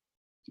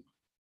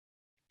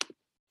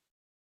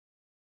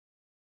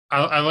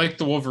 I like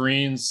the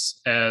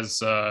Wolverines as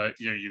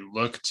you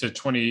look to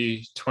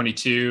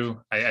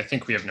 2022. I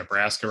think we have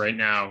Nebraska right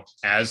now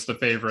as the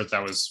favorite.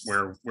 That was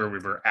where we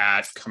were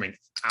at coming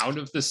out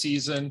of the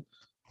season.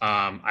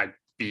 I'd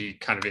be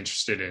kind of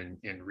interested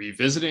in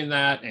revisiting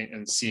that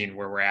and seeing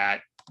where we're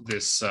at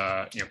this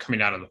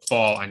coming out of the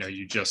fall. I know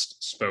you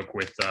just spoke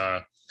with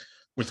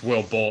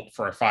Will Bolt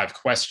for our 5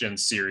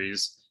 questions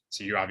series,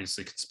 so you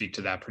obviously could speak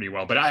to that pretty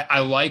well. But I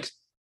like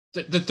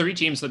the 3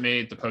 teams that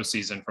made the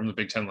postseason from the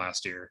Big Ten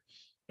last year: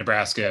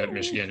 Nebraska,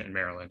 Michigan, and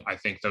Maryland. I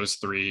think those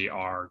 3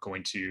 are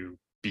going to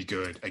be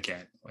good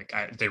again.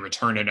 They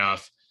return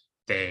enough.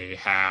 They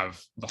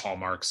have the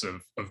hallmarks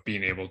of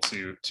being able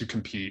to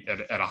compete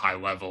at a high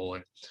level.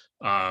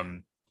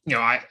 And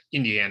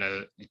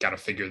Indiana, you got to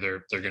figure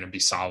they're going to be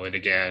solid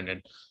again.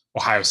 And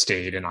Ohio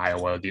State and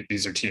Iowa,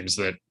 these are teams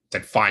that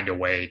find a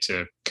way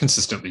to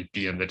consistently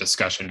be in the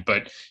discussion.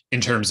 But in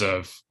terms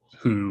of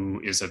who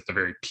is at the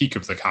very peak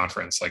of the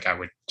conference, I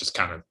would just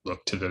kind of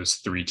look to those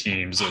 3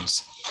 teams and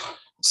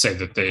say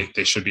that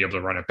they should be able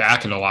to run it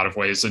back in a lot of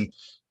ways. And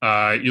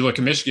you look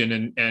at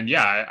Michigan, and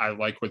yeah, I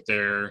like what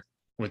they're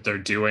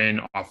doing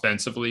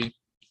offensively.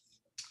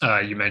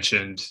 You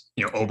mentioned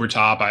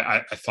Obertop.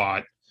 I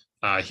thought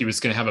he was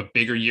going to have a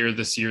bigger year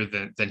this year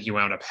than he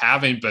wound up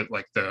having, but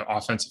the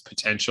offensive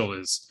potential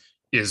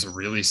is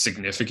really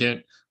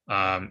significant.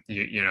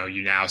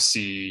 You now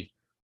see,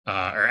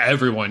 or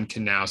everyone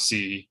can now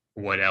see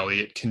what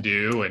Elliott can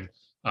do.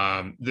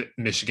 And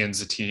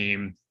Michigan's a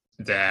team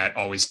that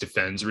always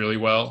defends really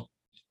well.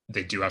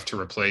 they do have to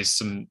replace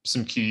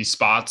some key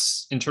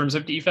spots in terms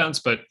of defense,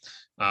 but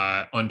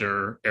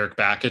under Eric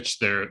Bakich,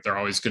 they're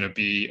always going to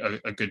be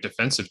a good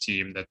defensive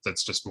team.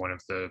 That's just one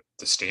of the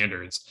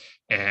standards.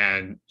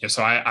 And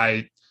so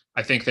I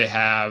think they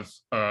have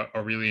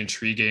a really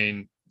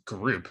intriguing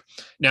group.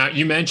 Now,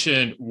 you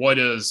mentioned, what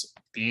does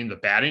being the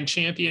batting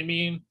champion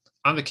mean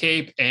on the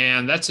Cape?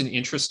 And that's an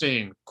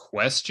interesting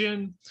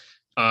question.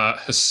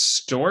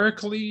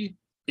 Historically,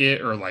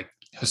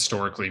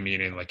 historically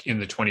meaning like in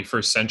the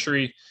 21st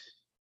century,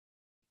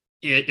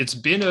 it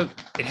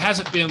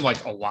hasn't been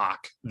like a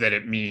lock that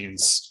it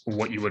means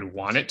what you would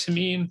want it to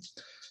mean.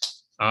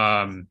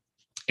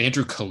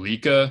 Andrew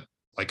Kalika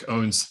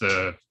owns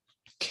the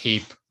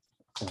Cape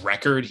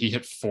record. He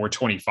hit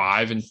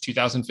 425 in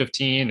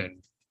 2015, and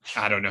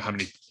I don't know how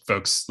many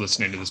folks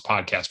listening to this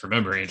podcast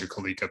remember Andrew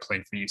Kalika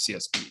playing for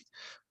UCSB.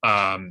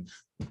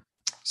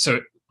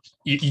 So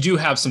you do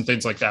have some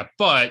things like that,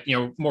 but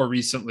more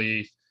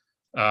recently,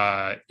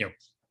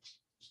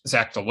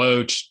 Zach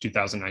DeLoach,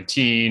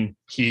 2019,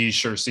 he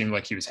sure seemed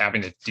like he was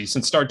having a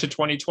decent start to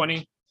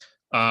 2020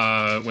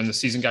 when the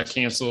season got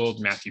canceled.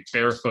 Matthew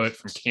Barefoot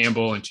from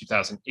Campbell in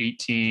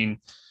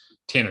 2018,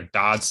 Tanner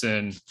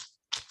Dodson,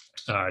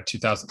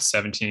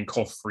 2017,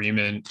 Cole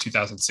Freeman,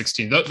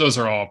 2016. Those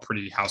are all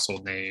pretty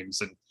household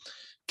names. And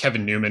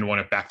Kevin Newman won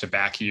it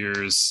back-to-back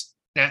years.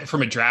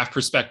 From a draft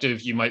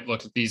perspective, you might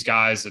look at these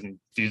guys and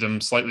view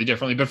them slightly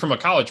differently, but from a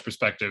college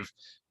perspective,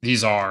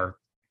 these are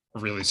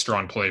really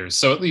strong players.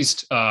 So at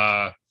least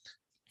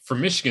for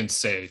Michigan's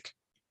sake,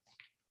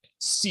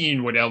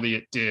 seeing what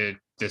Elliott did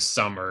this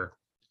summer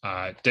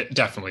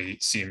definitely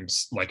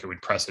seems like it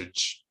would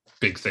presage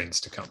big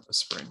things to come this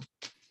spring.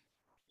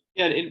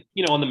 Yeah, and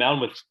on the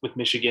mound with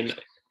Michigan,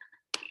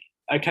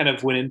 I kind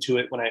of went into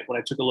it when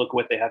I took a look at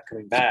what they have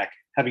coming back,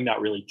 having not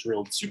really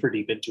drilled super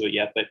deep into it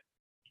yet. But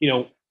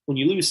when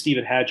you lose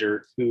Steven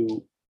Hadger,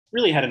 who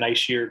really had a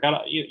nice year,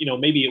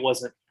 maybe it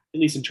wasn't, at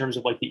least in terms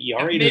of like the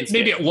ERA.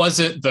 Maybe it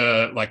wasn't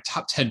the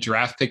top 10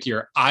 draft pick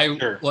year I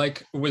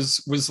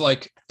was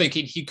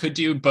thinking he could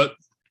do, but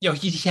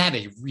he had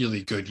a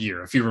really good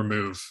year if you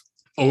remove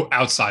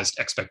outsized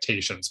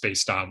expectations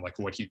based on like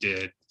what he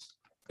did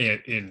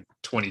in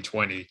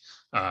 2020.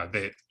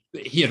 That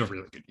he had a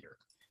really good year.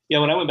 Yeah,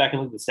 when I went back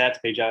and looked at the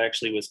stats page, I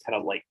actually was kind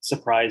of like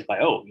surprised by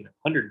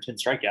 110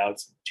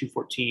 strikeouts,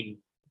 214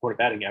 quarter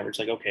batting average.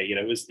 Like, okay,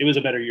 it was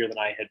a better year than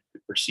I had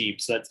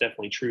perceived. So that's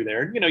definitely true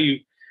there. And you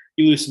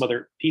lose some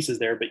other pieces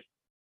there, but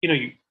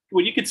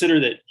when you consider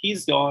that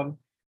he's gone,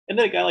 and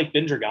then a guy like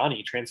Ben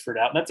Dragani transferred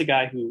out, and that's a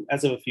guy who,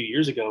 as of a few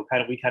years ago,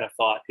 we kind of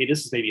thought, hey,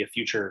 this is maybe a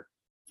future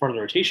front of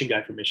the rotation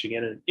guy for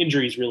Michigan, and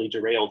injuries really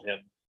derailed him.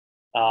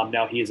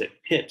 Now he is at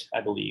Pitt,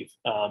 I believe,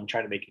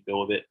 trying to make a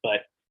go of it.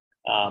 But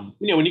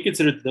when you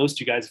consider those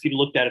two guys, if you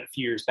looked at it a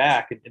few years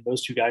back, and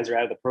those two guys are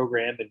out of the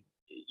program, and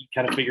you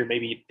kind of figure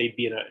maybe they'd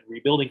be in a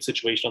rebuilding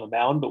situation on the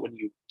mound, but when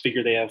you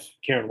figure they have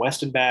Karen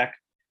Weston back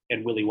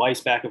and Willie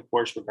Weiss back, of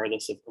course,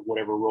 regardless of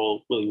whatever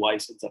role Willie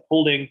Weiss ends up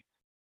holding.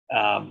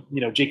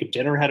 Jacob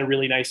Denner had a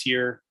really nice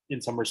year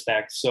in some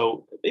respects.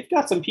 So they've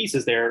got some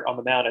pieces there on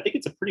the mound. I think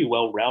it's a pretty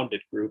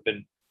well-rounded group.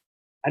 And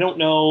I don't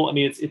know,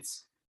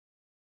 it's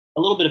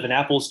a little bit of an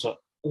apples to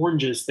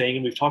oranges thing.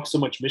 And we've talked so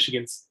much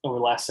Michigan over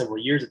the last several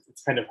years,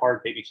 it's kind of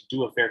hard maybe to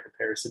do a fair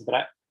comparison.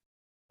 But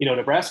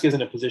Nebraska is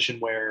in a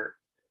position where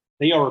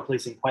they are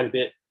replacing quite a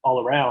bit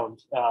all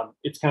around.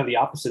 It's kind of the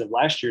opposite of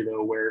last year,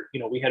 though, where,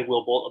 we had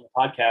Will Bolt on the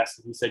podcast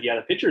and he said, yeah,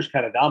 the pitchers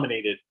kind of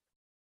dominated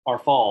our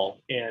fall.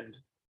 And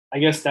I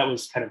guess that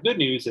was kind of good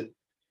news in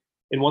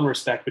one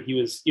respect, but he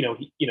was,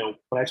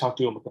 when I talked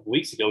to him a couple of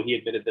weeks ago, he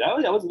admitted that I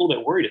was a little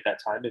bit worried at that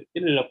time. It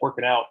ended up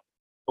working out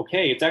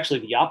okay. It's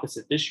actually the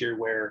opposite this year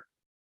where,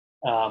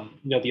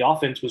 the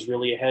offense was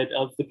really ahead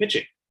of the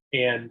pitching.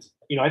 And,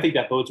 I think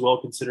that bodes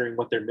well considering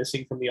what they're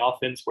missing from the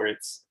offense, where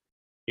it's,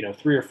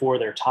 3 or 4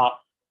 of their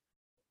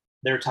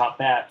top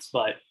bats.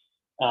 But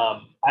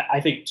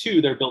I think,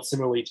 too, they're built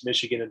similarly to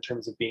Michigan in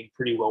terms of being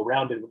pretty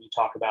well-rounded. When you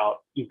talk about,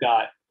 you've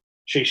got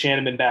Shea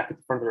Shanneman back at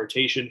the front of the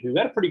rotation, who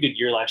had a pretty good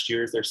year last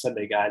year as their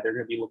Sunday guy. They're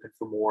going to be looking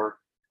for more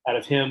out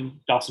of him.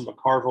 Dawson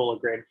McCarville, a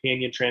Grand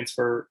Canyon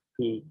transfer,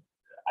 who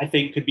I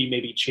think could be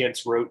maybe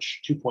Chance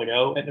Roach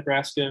 2.0 at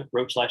Nebraska.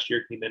 Roach last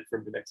year came in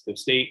from New Mexico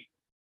State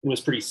and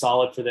was pretty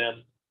solid for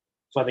them.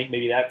 So I think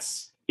maybe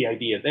that's the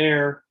idea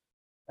there.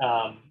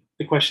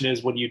 The question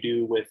is, what do you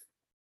do with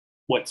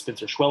what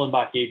Spencer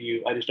Schwellenbach gave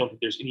you? I just don't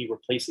think there's any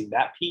replacing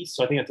that piece.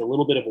 So I think that's a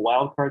little bit of a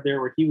wild card there,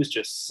 where he was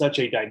just such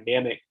a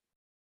dynamic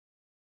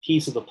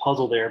piece of the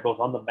puzzle there, both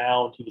on the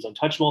mound. He was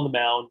untouchable on the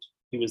mound.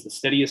 He was the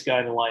steadiest guy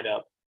in the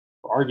lineup,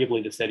 or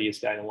arguably the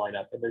steadiest guy in the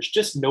lineup. And there's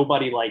just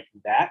nobody like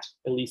that,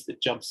 at least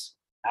that jumps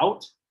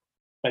out.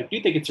 But I do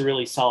think it's a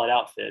really solid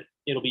outfit.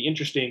 It'll be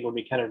interesting when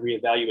we kind of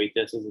reevaluate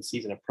this as the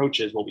season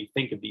approaches, what we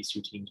think of these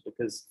two teams.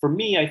 Because for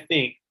me, I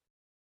think,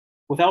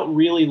 without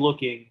really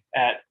looking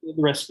at the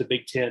rest of the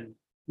Big Ten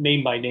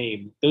name by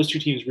name, those two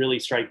teams really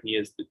strike me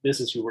as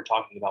this is who we're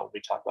talking about when we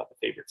talk about the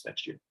favorites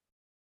next year.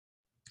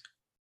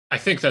 I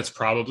think that's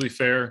probably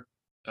fair.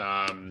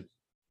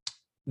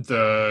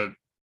 The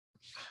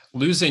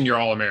losing your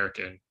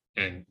All-American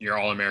and your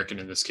All-American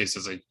in this case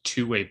is a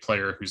two-way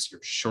player who's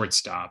your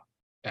shortstop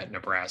at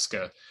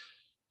Nebraska,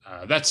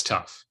 that's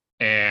tough.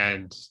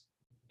 And,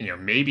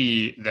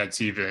 maybe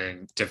that's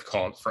even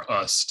difficult for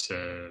us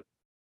to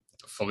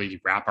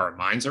fully wrap our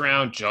minds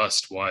around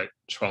just what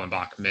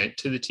Schwellenbach meant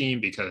to the team,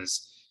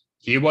 because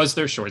he was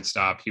their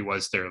shortstop. He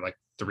was their like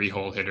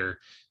 3-hole hitter,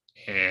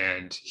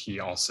 and he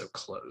also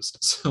closed.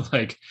 So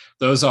like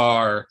those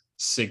are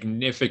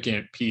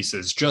significant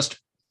pieces. Just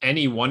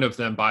any one of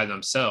them by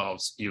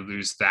themselves, you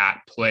lose that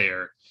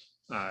player.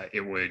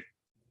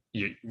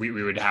 We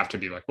would have to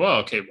be like, well,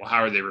 okay, well, how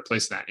are they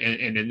replacing that?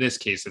 And in this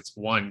case, it's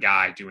one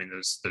guy doing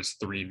those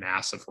 3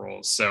 massive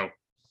roles. So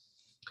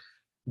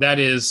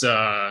that's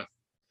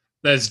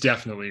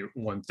definitely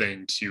one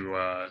thing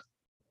to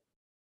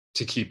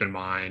keep in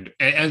mind.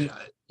 And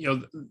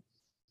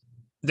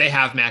they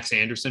have Max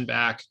Anderson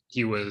back.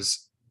 He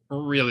was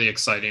really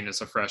exciting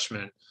as a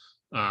freshman,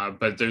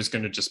 but there's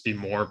going to just be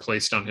more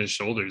placed on his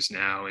shoulders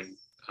now. And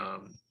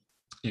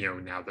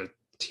now that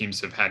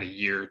teams have had a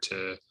year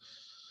to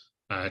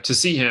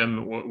see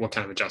him, what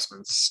kind of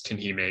adjustments can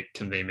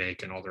they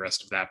make, and all the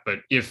rest of that. But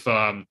if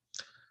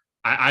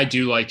I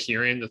do like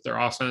hearing that their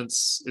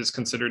offense is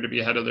considered to be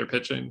ahead of their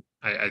pitching.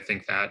 I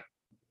think that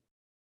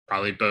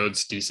probably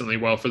bodes decently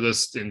well for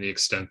this, in the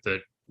extent that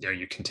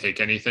you can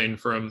take anything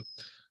from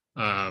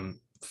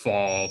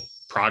fall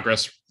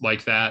progress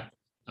like that,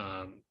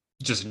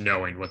 just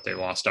knowing what they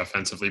lost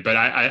offensively. But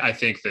I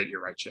think that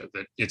you're right, Joe,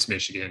 that it's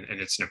Michigan and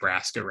it's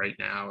Nebraska right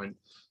now, and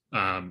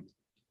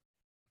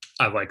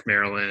I like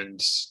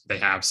Maryland. They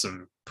have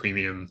some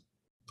premium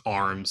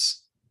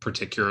arms,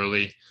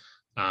 particularly,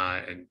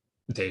 and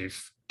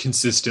they've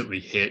consistently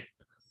hit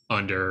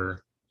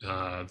under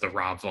the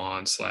Rob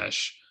Vaughn /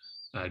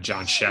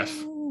 John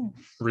Sheff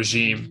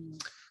regime.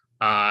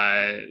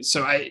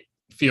 So I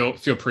feel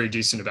pretty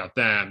decent about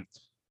them.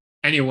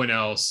 Anyone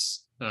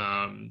else,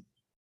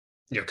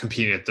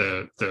 competing at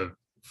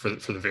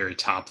for the very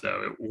top,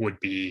 though,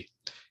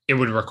 it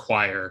would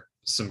require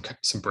some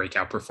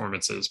breakout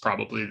performances,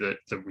 probably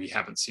that we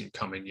haven't seen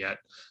coming yet.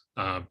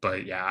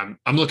 But yeah,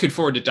 I'm looking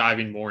forward to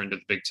diving more into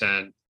the Big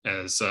Ten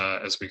as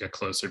we get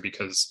closer,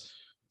 because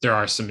there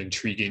are some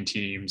intriguing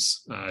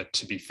teams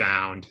to be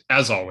found,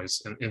 as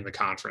always, in the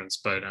conference,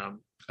 but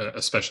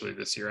especially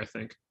this year, I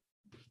think.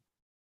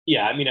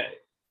 Yeah, I mean,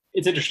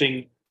 it's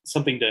interesting,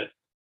 something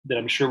that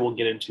I'm sure we'll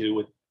get into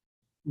with,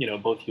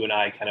 both you and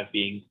I kind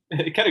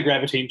of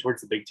gravitating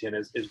towards the Big Ten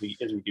as we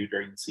do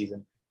during the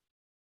season.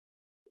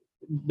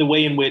 The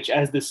way in which,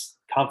 as this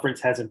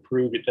conference has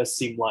improved, it does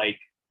seem like,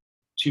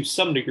 to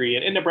some degree,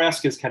 and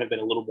Nebraska's kind of been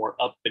a little more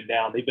up and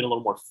down. They've been a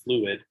little more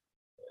fluid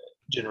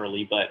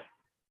generally, but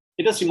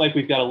it does seem like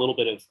we've got a little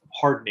bit of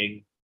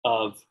hardening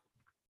of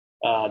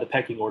the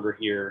pecking order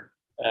here.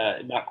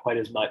 Not quite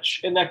as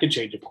much, and that could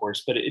change, of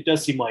course, but it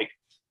does seem like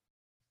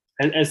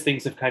as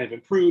things have kind of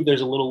improved,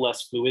 there's a little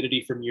less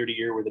fluidity from year to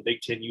year, where the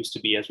Big Ten used to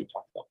be, as we've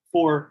talked about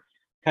before,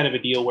 kind of a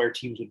deal where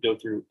teams would go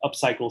through up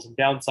cycles and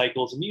down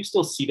cycles, and you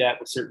still see that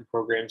with certain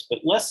programs, but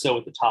less so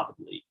at the top of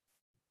the league.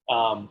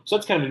 So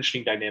that's kind of an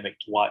interesting dynamic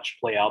to watch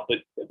play out. But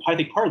I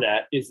think part of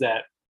that is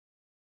that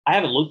I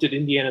haven't looked at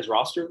Indiana's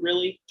roster,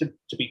 really, to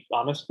be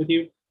honest with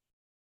you,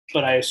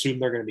 but I assume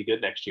they're going to be good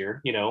next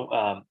year.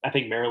 I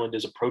think Maryland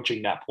is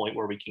approaching that point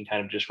where we can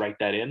kind of just write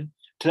that in.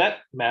 For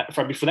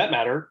that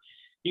matter,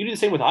 you can do the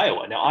same with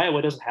Iowa. Now,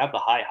 Iowa doesn't have the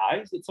high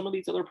highs that some of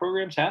these other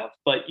programs have,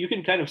 but you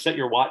can kind of set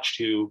your watch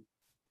to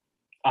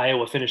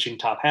Iowa finishing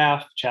top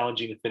half,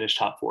 challenging to finish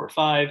top 4 or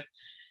 5.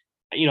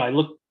 I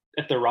look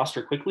at their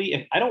roster quickly,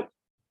 and I don't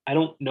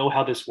know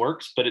how this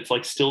works, but it's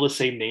like still the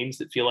same names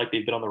that feel like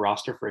they've been on the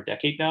roster for a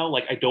decade now.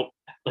 Like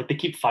they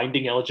keep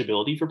finding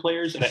eligibility for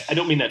players. And I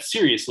don't mean that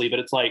seriously, but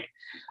it's like,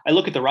 I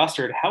look at the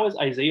roster and how is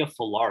Isaiah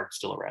Fullard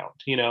still around,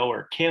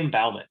 or Cam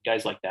Bauman,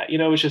 guys like that,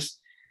 it's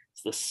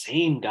the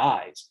same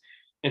guys.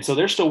 And so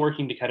they're still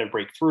working to kind of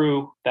break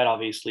through. That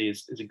obviously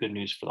is a good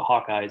news for the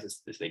Hawkeyes,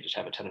 as they just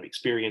have a ton of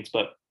experience.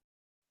 But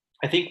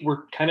I think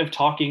we're kind of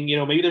talking,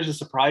 maybe there's a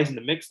surprise in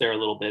the mix there a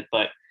little bit,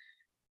 but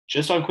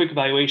just on quick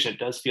evaluation, it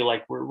does feel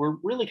like we're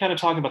really kind of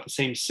talking about the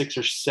same 6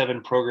 or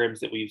 7 programs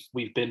that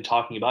we've been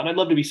talking about. And I'd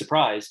love to be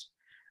surprised,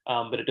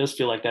 but it does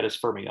feel like that is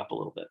firming up a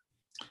little bit.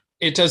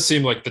 It does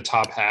seem like the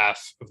top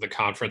half of the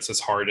conference has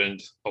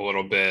hardened a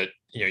little bit.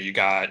 You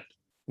got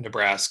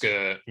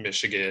Nebraska,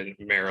 Michigan,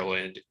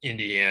 Maryland,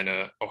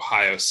 Indiana,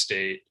 Ohio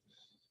State,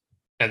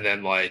 and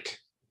then like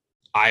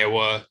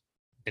Iowa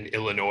and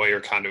Illinois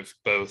are kind of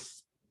both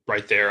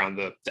right there on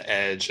the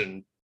edge,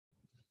 and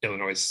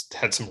Illinois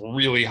had some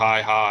really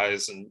high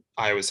highs and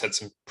Iowa's had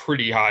some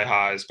pretty high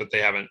highs, but they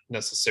haven't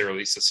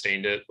necessarily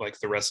sustained it like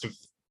the rest of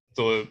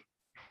the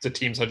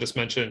teams I just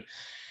mentioned.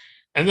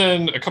 And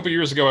then a couple of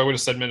years ago, I would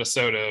have said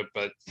Minnesota,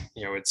 but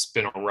it's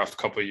been a rough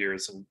couple of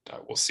years, and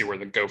we'll see where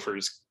the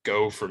Gophers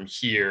go from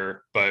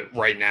here. But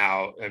right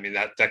now, I mean,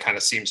 that kind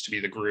of seems to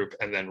be the group.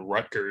 And then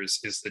Rutgers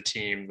is the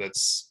team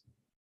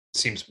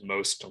seems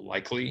most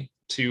likely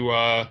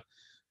to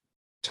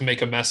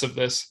make a mess of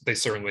this. They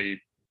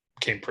certainly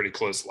came pretty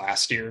close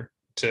last year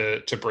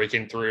to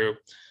breaking through.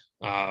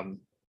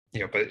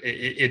 but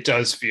it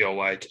does feel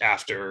like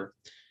after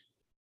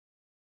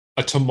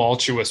a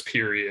tumultuous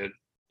period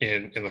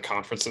in the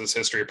conference's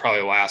history, it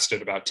probably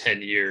lasted about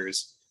 10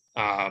 years,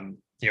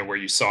 where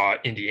you saw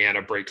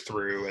Indiana break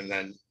through, and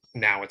then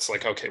now it's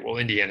like, okay, well,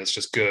 Indiana's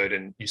just good.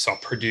 And you saw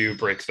Purdue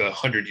break the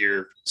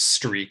 100-year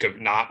streak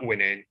of not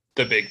winning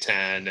the Big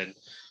Ten. And,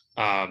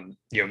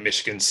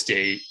 Michigan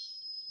State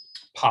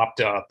popped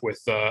up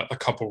with a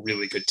couple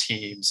really good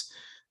teams.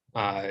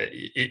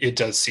 It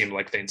does seem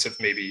like things have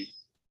maybe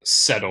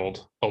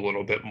settled a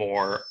little bit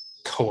more,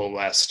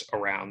 coalesced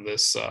around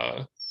this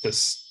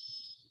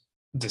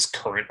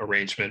current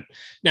arrangement.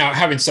 Now,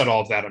 having said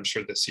all of that, I'm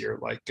sure this year,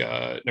 like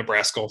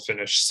Nebraska will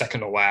finish second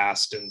to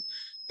last, and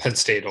Penn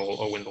State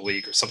will win the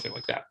league or something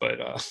like that.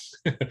 But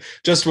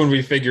just when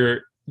we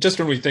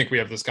think we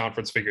have this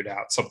conference figured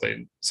out,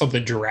 something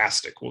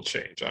drastic will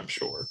change, I'm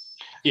sure.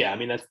 Yeah, I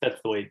mean that's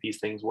the way these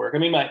things work. I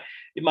mean,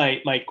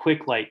 my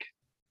quick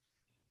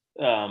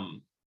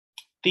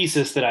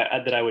thesis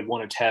that I would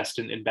want to test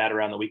and bat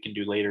around that we can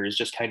do later is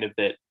just kind of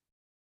that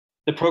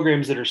the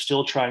programs that are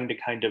still trying to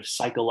kind of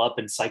cycle up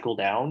and cycle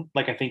down,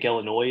 like I think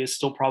Illinois is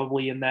still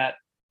probably in that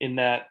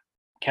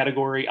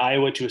category.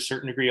 Iowa to a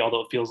certain degree,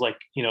 although it feels like,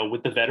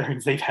 with the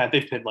veterans they've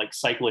been like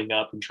cycling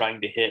up and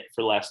trying to hit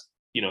for the last,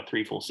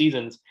 3 full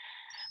seasons.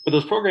 But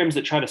those programs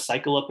that try to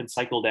cycle up and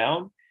cycle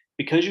down,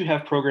 because you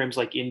have programs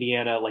like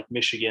Indiana, like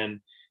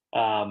Michigan,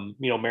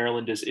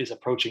 Maryland is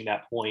approaching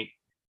that point,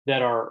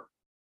 that are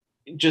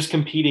just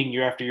competing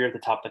year after year at the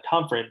top of the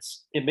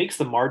conference, it makes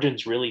the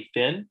margins really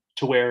thin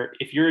to where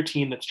if you're a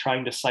team that's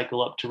trying to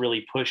cycle up to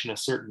really push in a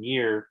certain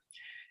year,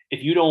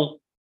 if you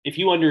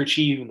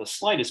underachieve in the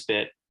slightest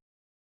bit,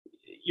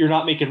 you're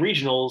not making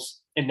regionals,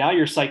 and now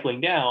you're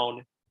cycling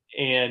down.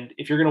 And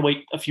if you're going to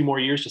wait a few more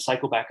years to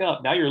cycle back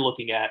up, now you're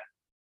looking at,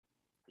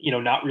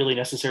 not really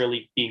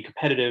necessarily being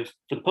competitive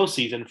for the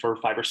postseason for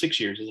 5 or 6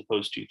 years as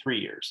opposed to 3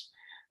 years.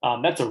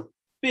 That's a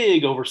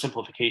big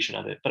oversimplification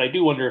of it, but I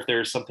do wonder if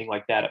there's something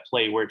like that at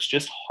play where it's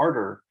just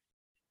harder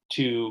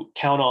to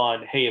count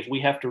on, hey, if we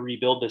have to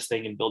rebuild this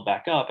thing and build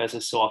back up, as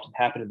has so often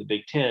happened in the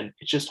Big Ten,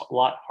 it's just a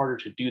lot harder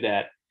to do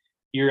that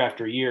year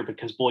after year,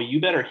 because boy, you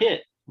better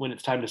hit when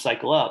it's time to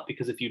cycle up,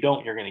 because if you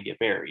don't, you're going to get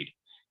buried,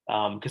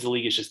 because the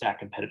league is just that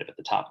competitive at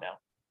the top now.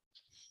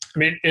 I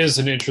mean, it is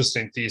an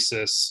interesting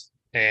thesis.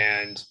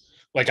 And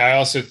I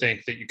also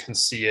think that you can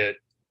see it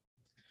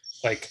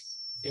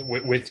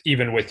with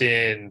even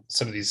within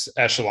some of these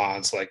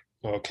echelons,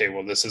 okay,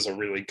 well, this is a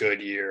really good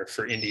year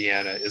for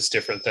Indiana is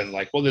different than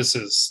this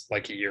is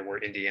a year where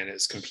Indiana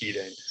is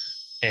competing.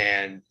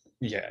 And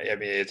yeah, I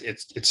mean,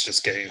 it's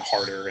just getting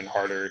harder and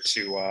harder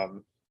to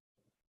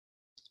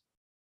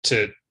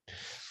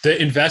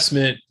the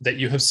investment that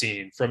you have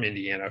seen from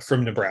Indiana,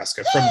 from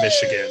Nebraska, from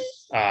Michigan,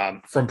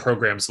 from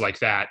programs like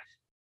that.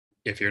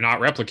 If you're not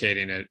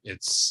replicating it,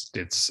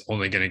 it's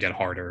only going to get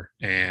harder.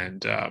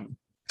 And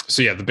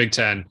so yeah, the Big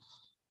Ten,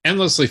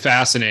 endlessly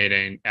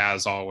fascinating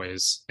as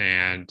always.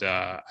 And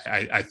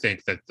I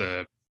think that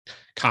the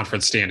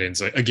conference standings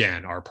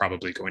again are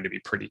probably going to be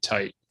pretty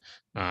tight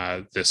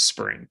this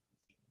spring.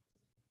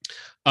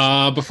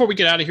 Before we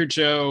get out of here,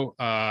 Joe,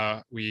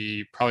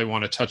 we probably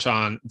want to touch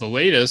on the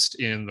latest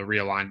in the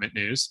realignment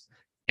news.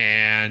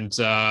 And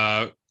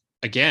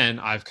again,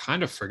 I've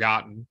kind of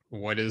forgotten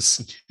what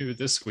is new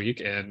this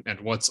week and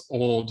what's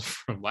old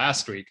from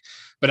last week.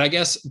 But I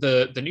guess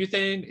the new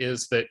thing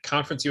is that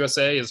Conference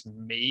USA is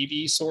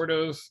maybe sort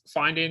of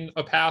finding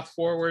a path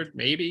forward,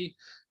 maybe.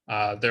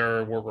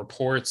 There were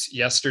reports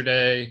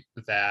yesterday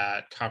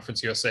that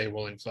Conference USA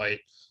will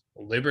invite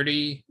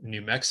Liberty,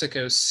 New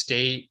Mexico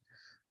State.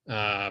 Who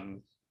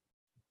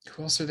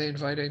else are they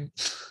inviting?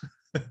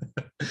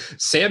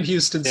 Sam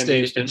Houston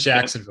State and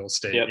Jacksonville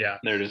State. Yep, yeah,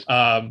 there it is.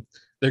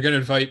 They're going to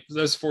invite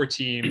those 4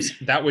 teams.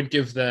 That would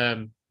give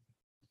them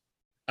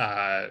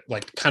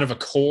kind of a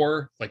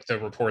core. The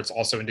reports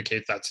also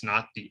indicate that's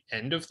not the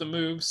end of the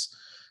moves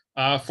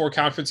for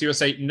Conference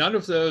USA. None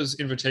of those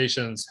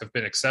invitations have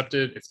been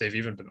accepted, if they've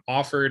even been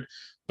offered.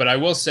 But I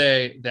will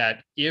say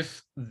that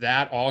if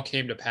that all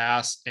came to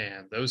pass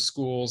and those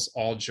schools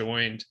all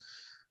joined,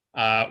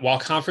 while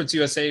Conference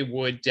USA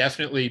would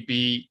definitely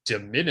be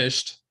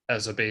diminished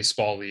as a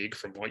baseball league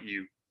from what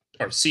you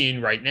are seeing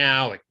right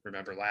now,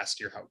 remember last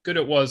year how good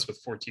it was with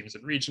 4 teams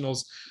in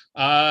regionals,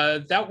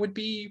 that would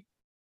be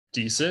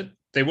decent.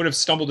 They would have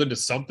stumbled into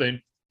something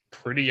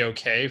pretty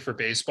okay for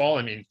baseball.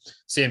 I mean,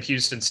 Sam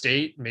Houston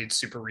State made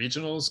super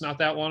regionals not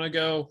that long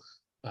ago.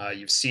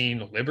 You've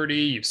seen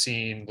Liberty, you've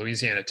seen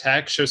Louisiana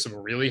Tech show some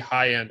really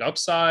high-end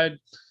upside.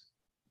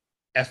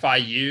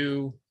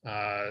 FIU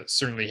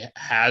certainly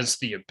has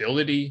the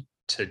ability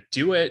to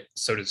do it.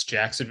 So does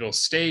Jacksonville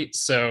State.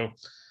 So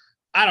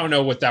I don't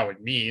know what that would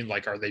mean.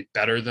 Are they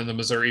better than the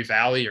Missouri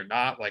Valley or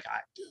not?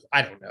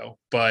 I don't know,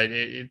 but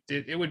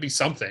it would be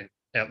something,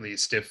 at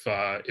least if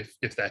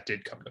that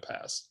did come to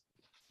pass.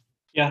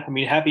 Yeah, I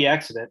mean, happy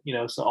accident.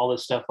 So all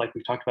this stuff,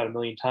 we've talked about a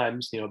million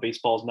times.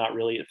 Baseball is not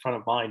really at front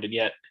of mind, and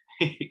yet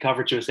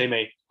Conference USA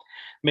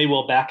may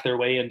well back their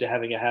way into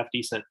having a half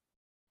decent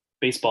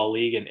baseball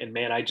league. And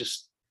man, I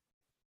just,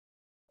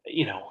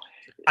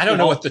 I don't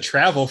know what the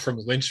travel from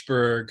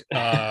Lynchburg,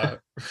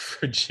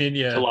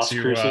 Virginia to Las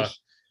Cruces.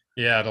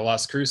 To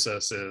Las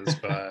Cruces is,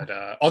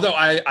 but although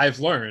I've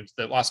learned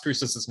that Las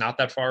Cruces is not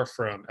that far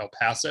from El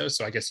Paso,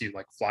 so I guess you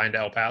like fly into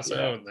El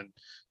Paso and then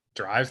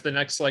drive the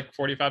next like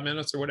 45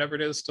 minutes or whatever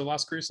it is to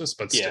Las Cruces.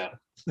 But still.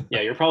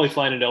 You're probably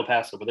flying into El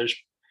Paso, but there's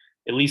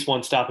at least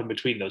one stop in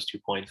between those 2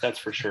 points. That's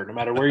for sure. No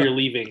matter where you're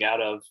leaving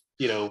out of,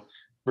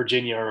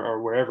 Virginia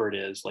or wherever it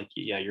is, like,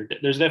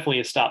 there's definitely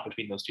a stop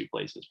between those 2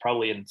 places,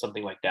 probably in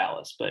something like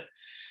Dallas. But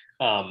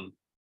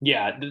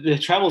the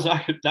travel's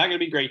not going to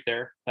be great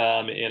there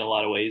in a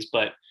lot of ways,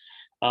 but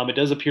it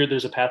does appear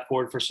there's a path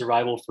forward for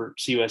survival for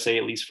CUSA,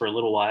 at least for a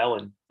little while.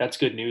 And that's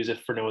good news,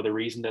 if for no other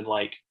reason than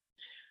like,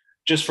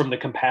 just from the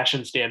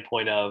compassion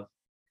standpoint of,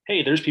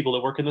 hey, there's people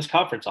that work in this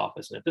conference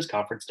office, and if this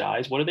conference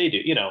dies, what do they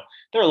do?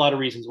 There are a lot of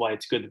reasons why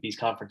it's good that these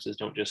conferences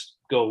don't just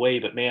go away,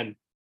 but man,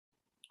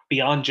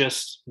 beyond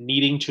just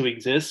needing to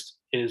exist,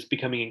 it is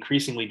becoming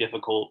increasingly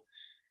difficult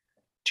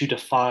to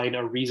define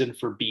a reason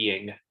for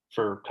being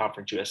for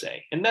Conference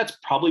USA. And that's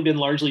probably been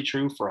largely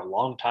true for a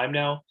long time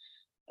now,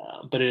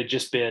 but it had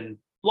just been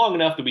long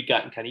enough that we'd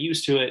gotten kind of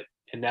used to it.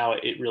 And now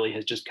it really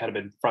has just kind of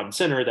been front and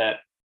center that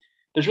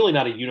there's really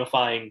not a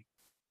unifying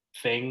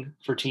thing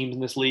for teams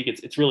in this league.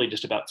 It's really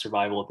just about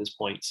survival at this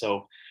point.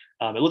 So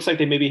it looks like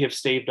they maybe have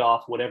staved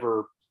off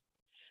whatever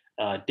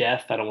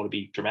death, I don't want to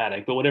be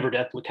dramatic, but whatever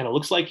death kind of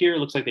looks like here, it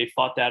looks like they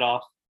fought that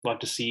off. We'll have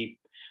to see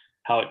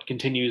how it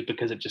continues,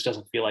 because it just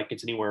doesn't feel like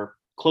it's anywhere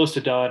close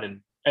to done.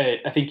 And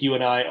I think you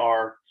and I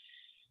are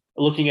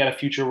looking at a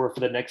future where for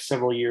the next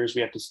several years,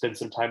 we have to spend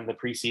some time in the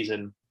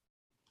preseason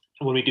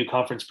when we do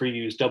conference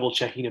previews, double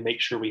checking to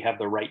make sure we have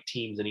the right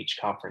teams in each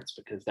conference,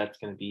 because that's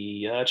going to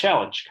be a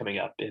challenge coming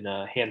up in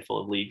a handful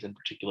of leagues in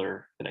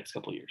particular the next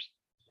couple of years.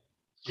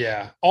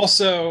 Yeah.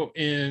 Also,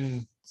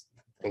 in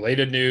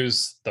related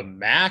news, the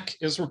MAC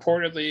is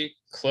reportedly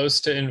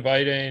close to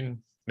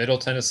inviting Middle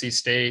Tennessee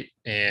State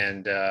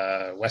and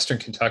Western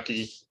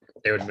Kentucky.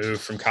 They would move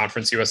from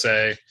Conference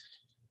USA.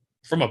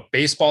 From a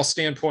baseball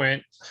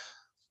standpoint,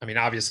 I mean,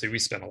 obviously we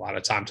spent a lot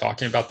of time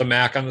talking about the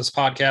MAC on this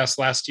podcast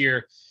last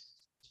year.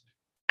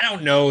 I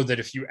don't know that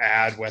if you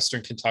add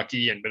Western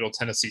Kentucky and Middle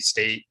Tennessee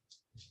State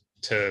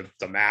to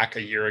the MAC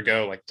a year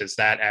ago, like, does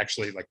that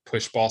actually like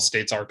push Ball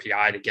State's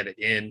RPI to get it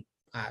in?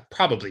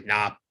 Probably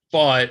not.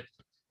 But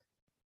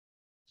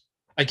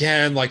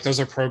again, like, those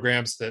are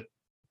programs that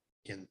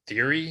in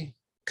theory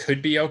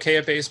could be okay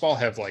at baseball,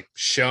 have like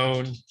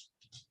shown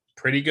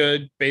pretty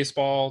good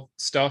baseball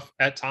stuff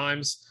at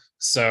times.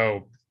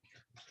 So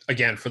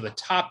again, for the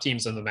top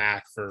teams in the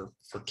MAC, for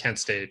Kent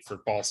State, for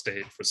Ball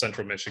State, for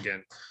Central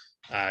Michigan,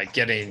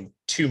 getting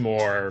 2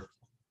 more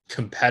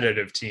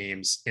competitive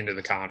teams into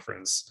the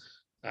conference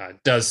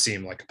does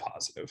seem like a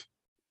positive.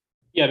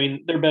 Yeah, I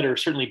mean, they're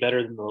certainly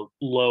better than the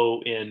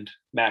low-end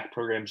MAC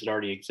programs that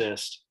already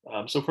exist.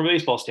 So from a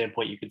baseball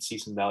standpoint, you could see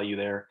some value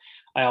there.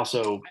 I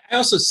also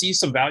see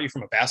some value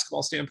from a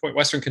basketball standpoint.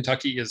 Western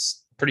Kentucky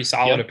is pretty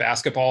solid at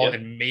basketball,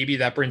 and maybe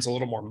that brings a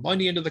little more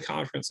money into the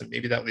conference, and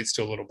maybe that leads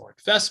to a little more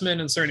investment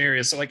in certain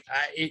areas. So like,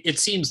 it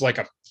seems like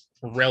a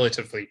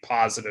relatively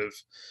positive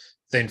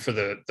thing for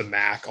the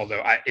MAC,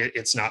 although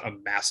it's not a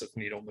massive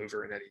needle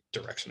mover in any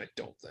direction, I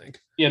don't think.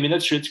 Yeah, I mean,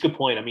 that's true. It's a good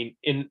point. I mean,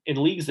 in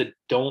leagues that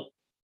don't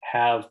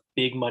have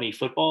big money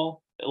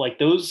football, like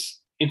those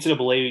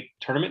NCAA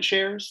tournament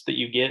shares that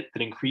you get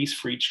that increase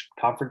for each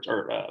conference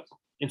or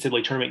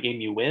NCAA tournament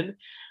game you win,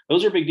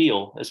 those are a big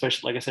deal,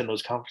 especially, like I said, in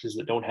those conferences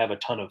that don't have a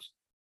ton of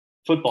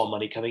football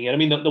money coming in. I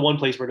mean, the one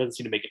place where it doesn't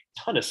seem to make a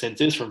ton of sense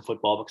is from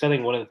football, because I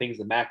think one of the things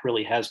the MAC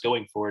really has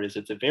going for it is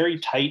it's a very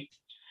tight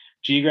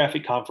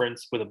geographic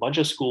conference with a bunch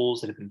of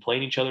schools that have been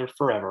playing each other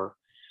forever.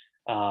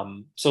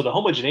 So the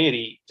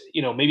homogeneity,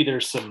 maybe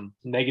there's some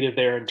negative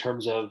there in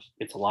terms of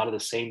it's a lot of the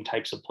same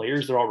types of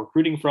players they're all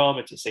recruiting from.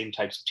 It's the same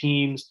types of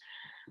teams.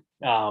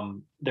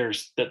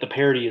 There's the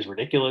parity is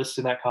ridiculous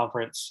in that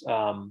conference.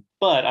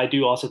 But I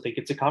do also think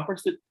it's a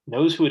conference that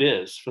knows who it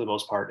is for the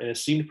most part and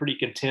has seemed pretty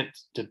content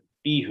to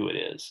be who it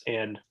is.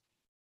 And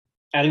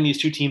adding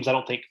these 2 teams, I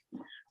don't think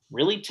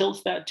really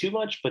tilts that too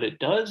much, but it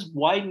does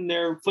widen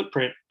their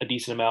footprint a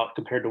decent amount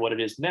compared to what it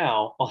is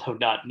now, although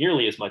not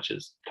nearly as much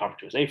as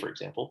Conference USA, for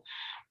example.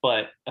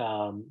 But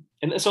and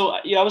so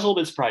I was a little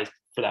bit surprised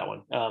for that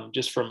one,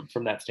 just from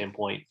that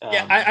standpoint.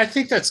 I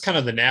think that's kind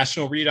of the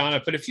national read on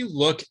it. But if you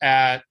look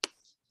at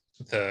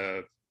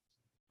the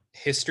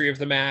history of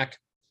the MAC,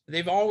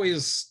 they've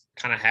always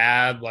kind of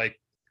had like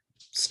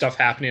stuff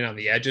happening on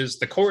the edges.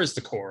 The core is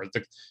the core.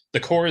 The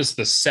core is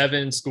the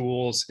 7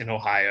 schools in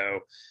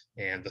Ohio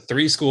and the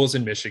 3 schools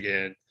in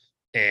Michigan.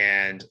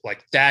 And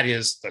like, that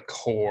is the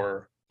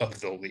core of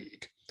the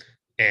league.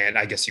 And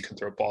I guess you can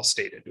throw Ball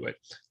State into it.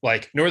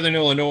 Like, Northern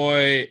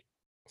Illinois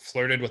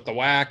flirted with the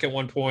WAC at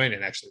one point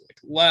and actually like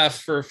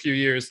left for a few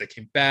years. They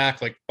came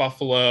back. Like,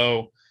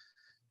 Buffalo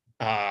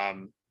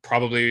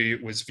probably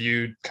was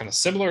viewed kind of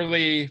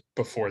similarly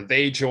before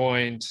they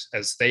joined,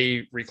 as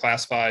they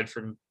reclassified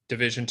from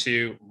Division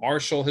II.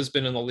 Marshall has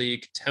been in the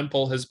league.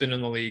 Temple has been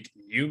in the league.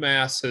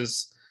 UMass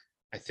has,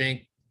 I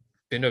think,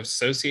 been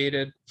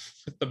associated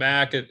with the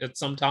MAC at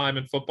some time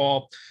in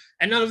football.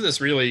 And none of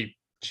this really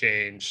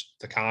changed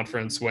the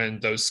conference when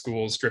those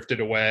schools drifted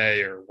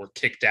away or were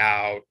kicked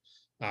out,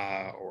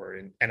 or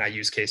in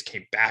NIU's case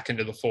came back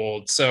into the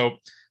fold. So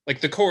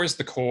like the core is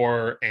the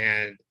core,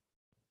 and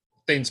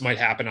things might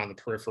happen on the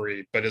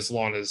periphery, but as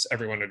long as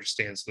everyone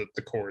understands that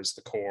the core is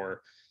the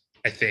core,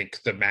 I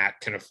think the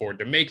MAC can afford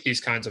to make these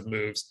kinds of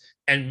moves.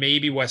 And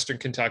maybe Western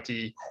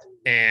Kentucky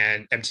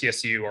and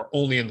MTSU are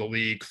only in the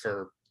league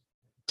for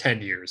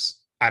 10 years.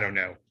 I don't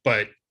know,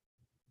 but,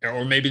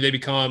 or maybe they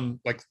become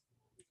like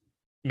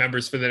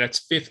members for the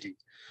next 50.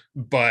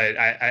 But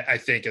I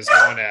think as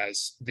long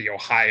as the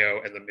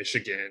Ohio and the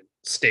Michigan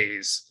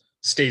stays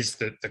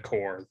the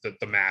core, that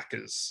the MAC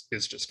is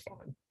just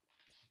fine.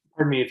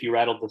 Pardon me if you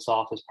rattled this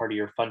off as part of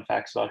your fun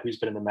facts about who's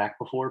been in the MAC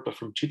before, but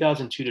from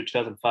 2002 to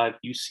 2005,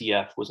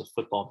 UCF was a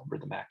football member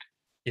of the MAC.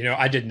 You know,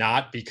 I did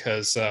not,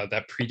 because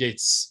that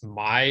predates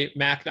my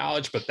MAC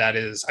knowledge, but that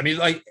is, I mean,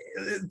 like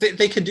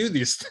they can do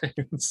these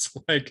things.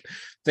 Like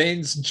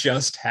things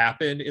just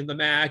happen in the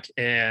MAC,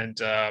 and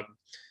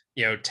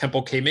you know,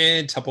 Temple came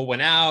in, Temple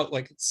went out.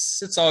 Like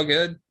it's all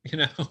good, you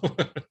know.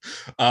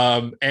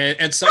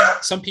 And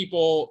some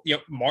people, you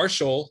know,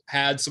 Marshall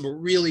had some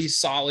really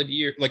solid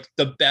years, like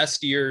the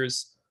best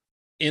years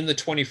in the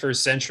 21st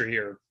century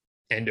or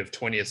end of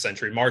 20th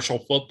century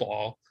Marshall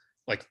football,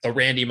 like the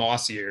Randy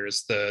Moss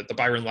years, the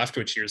Byron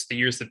Leftwich years, the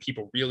years that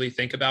people really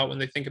think about when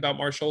they think about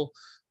Marshall.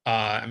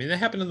 I mean, they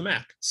happened in the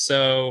MAC.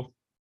 So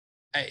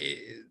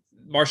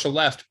Marshall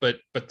left, but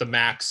the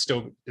MAC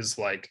still is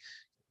like,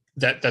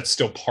 that's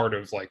still part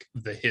of like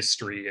the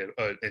history and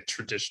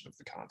tradition of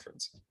the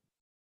conference.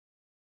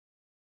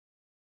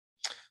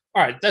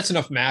 All right, that's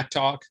enough MAC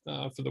talk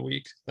for the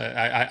week.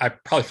 I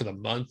probably for the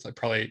month, I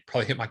probably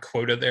hit my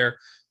quota there.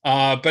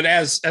 But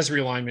as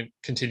realignment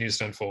continues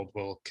to unfold,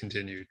 we'll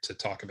continue to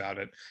talk about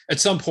it. At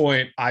some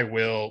point, I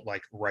will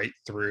like write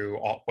through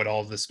what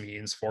all of this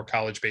means for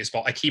college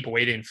baseball. I keep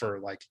waiting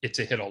for like it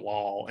to hit a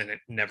lull, and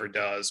it never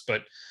does.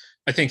 But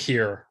I think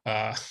here,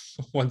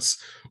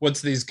 once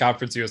these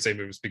Conference USA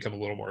moves become a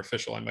little more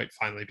official, I might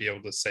finally be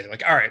able to say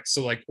like, all right,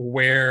 so like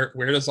where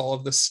does all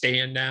of this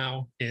stand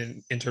now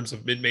in terms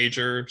of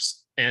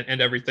mid-majors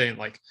and everything?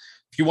 Like,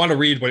 if you want to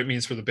read what it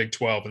means for the Big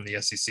 12 and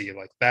the SEC,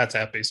 like that's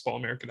at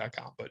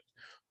baseballamerica.com. But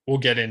we'll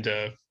get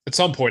into, at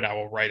some point I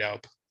will write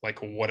up like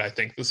what I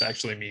think this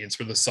actually means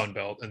for the Sun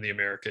Belt and the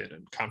American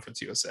and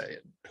Conference USA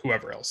and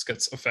whoever else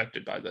gets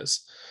affected by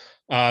this.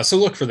 So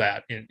look for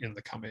that in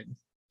the coming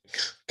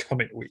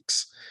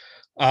weeks.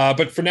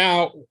 But for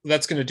now,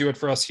 that's going to do it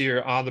for us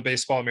here on the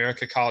Baseball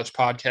America College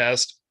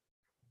Podcast.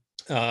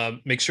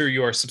 Make sure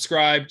you are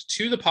subscribed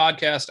to the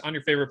podcast on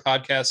your favorite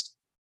podcast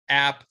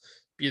app,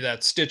 be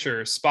that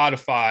Stitcher,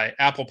 Spotify,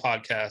 Apple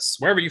Podcasts,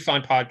 wherever you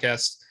find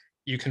podcasts.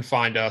 You can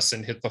find us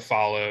and hit the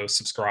follow,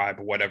 subscribe,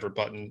 whatever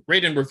button.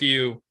 Rate and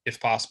review if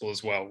possible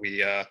as well.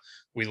 We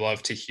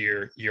love to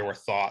hear your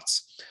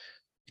thoughts.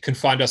 You can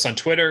find us on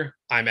Twitter.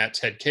 I'm at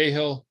Ted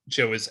Cahill.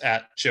 Joe is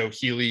at Joe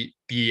Healy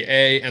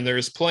BA, and there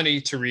is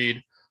plenty to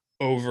read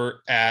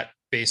over at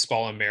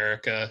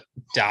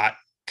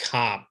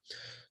baseballamerica.com.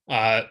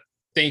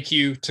 Thank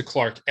you to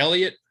Clark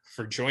Elliott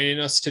for joining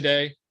us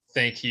today.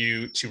 Thank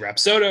you to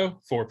Rapsodo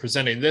for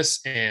presenting this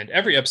and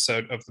every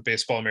episode of the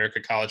Baseball America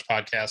College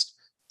Podcast.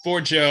 For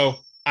Joe,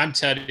 I'm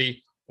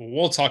Teddy.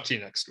 We'll talk to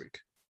you next week.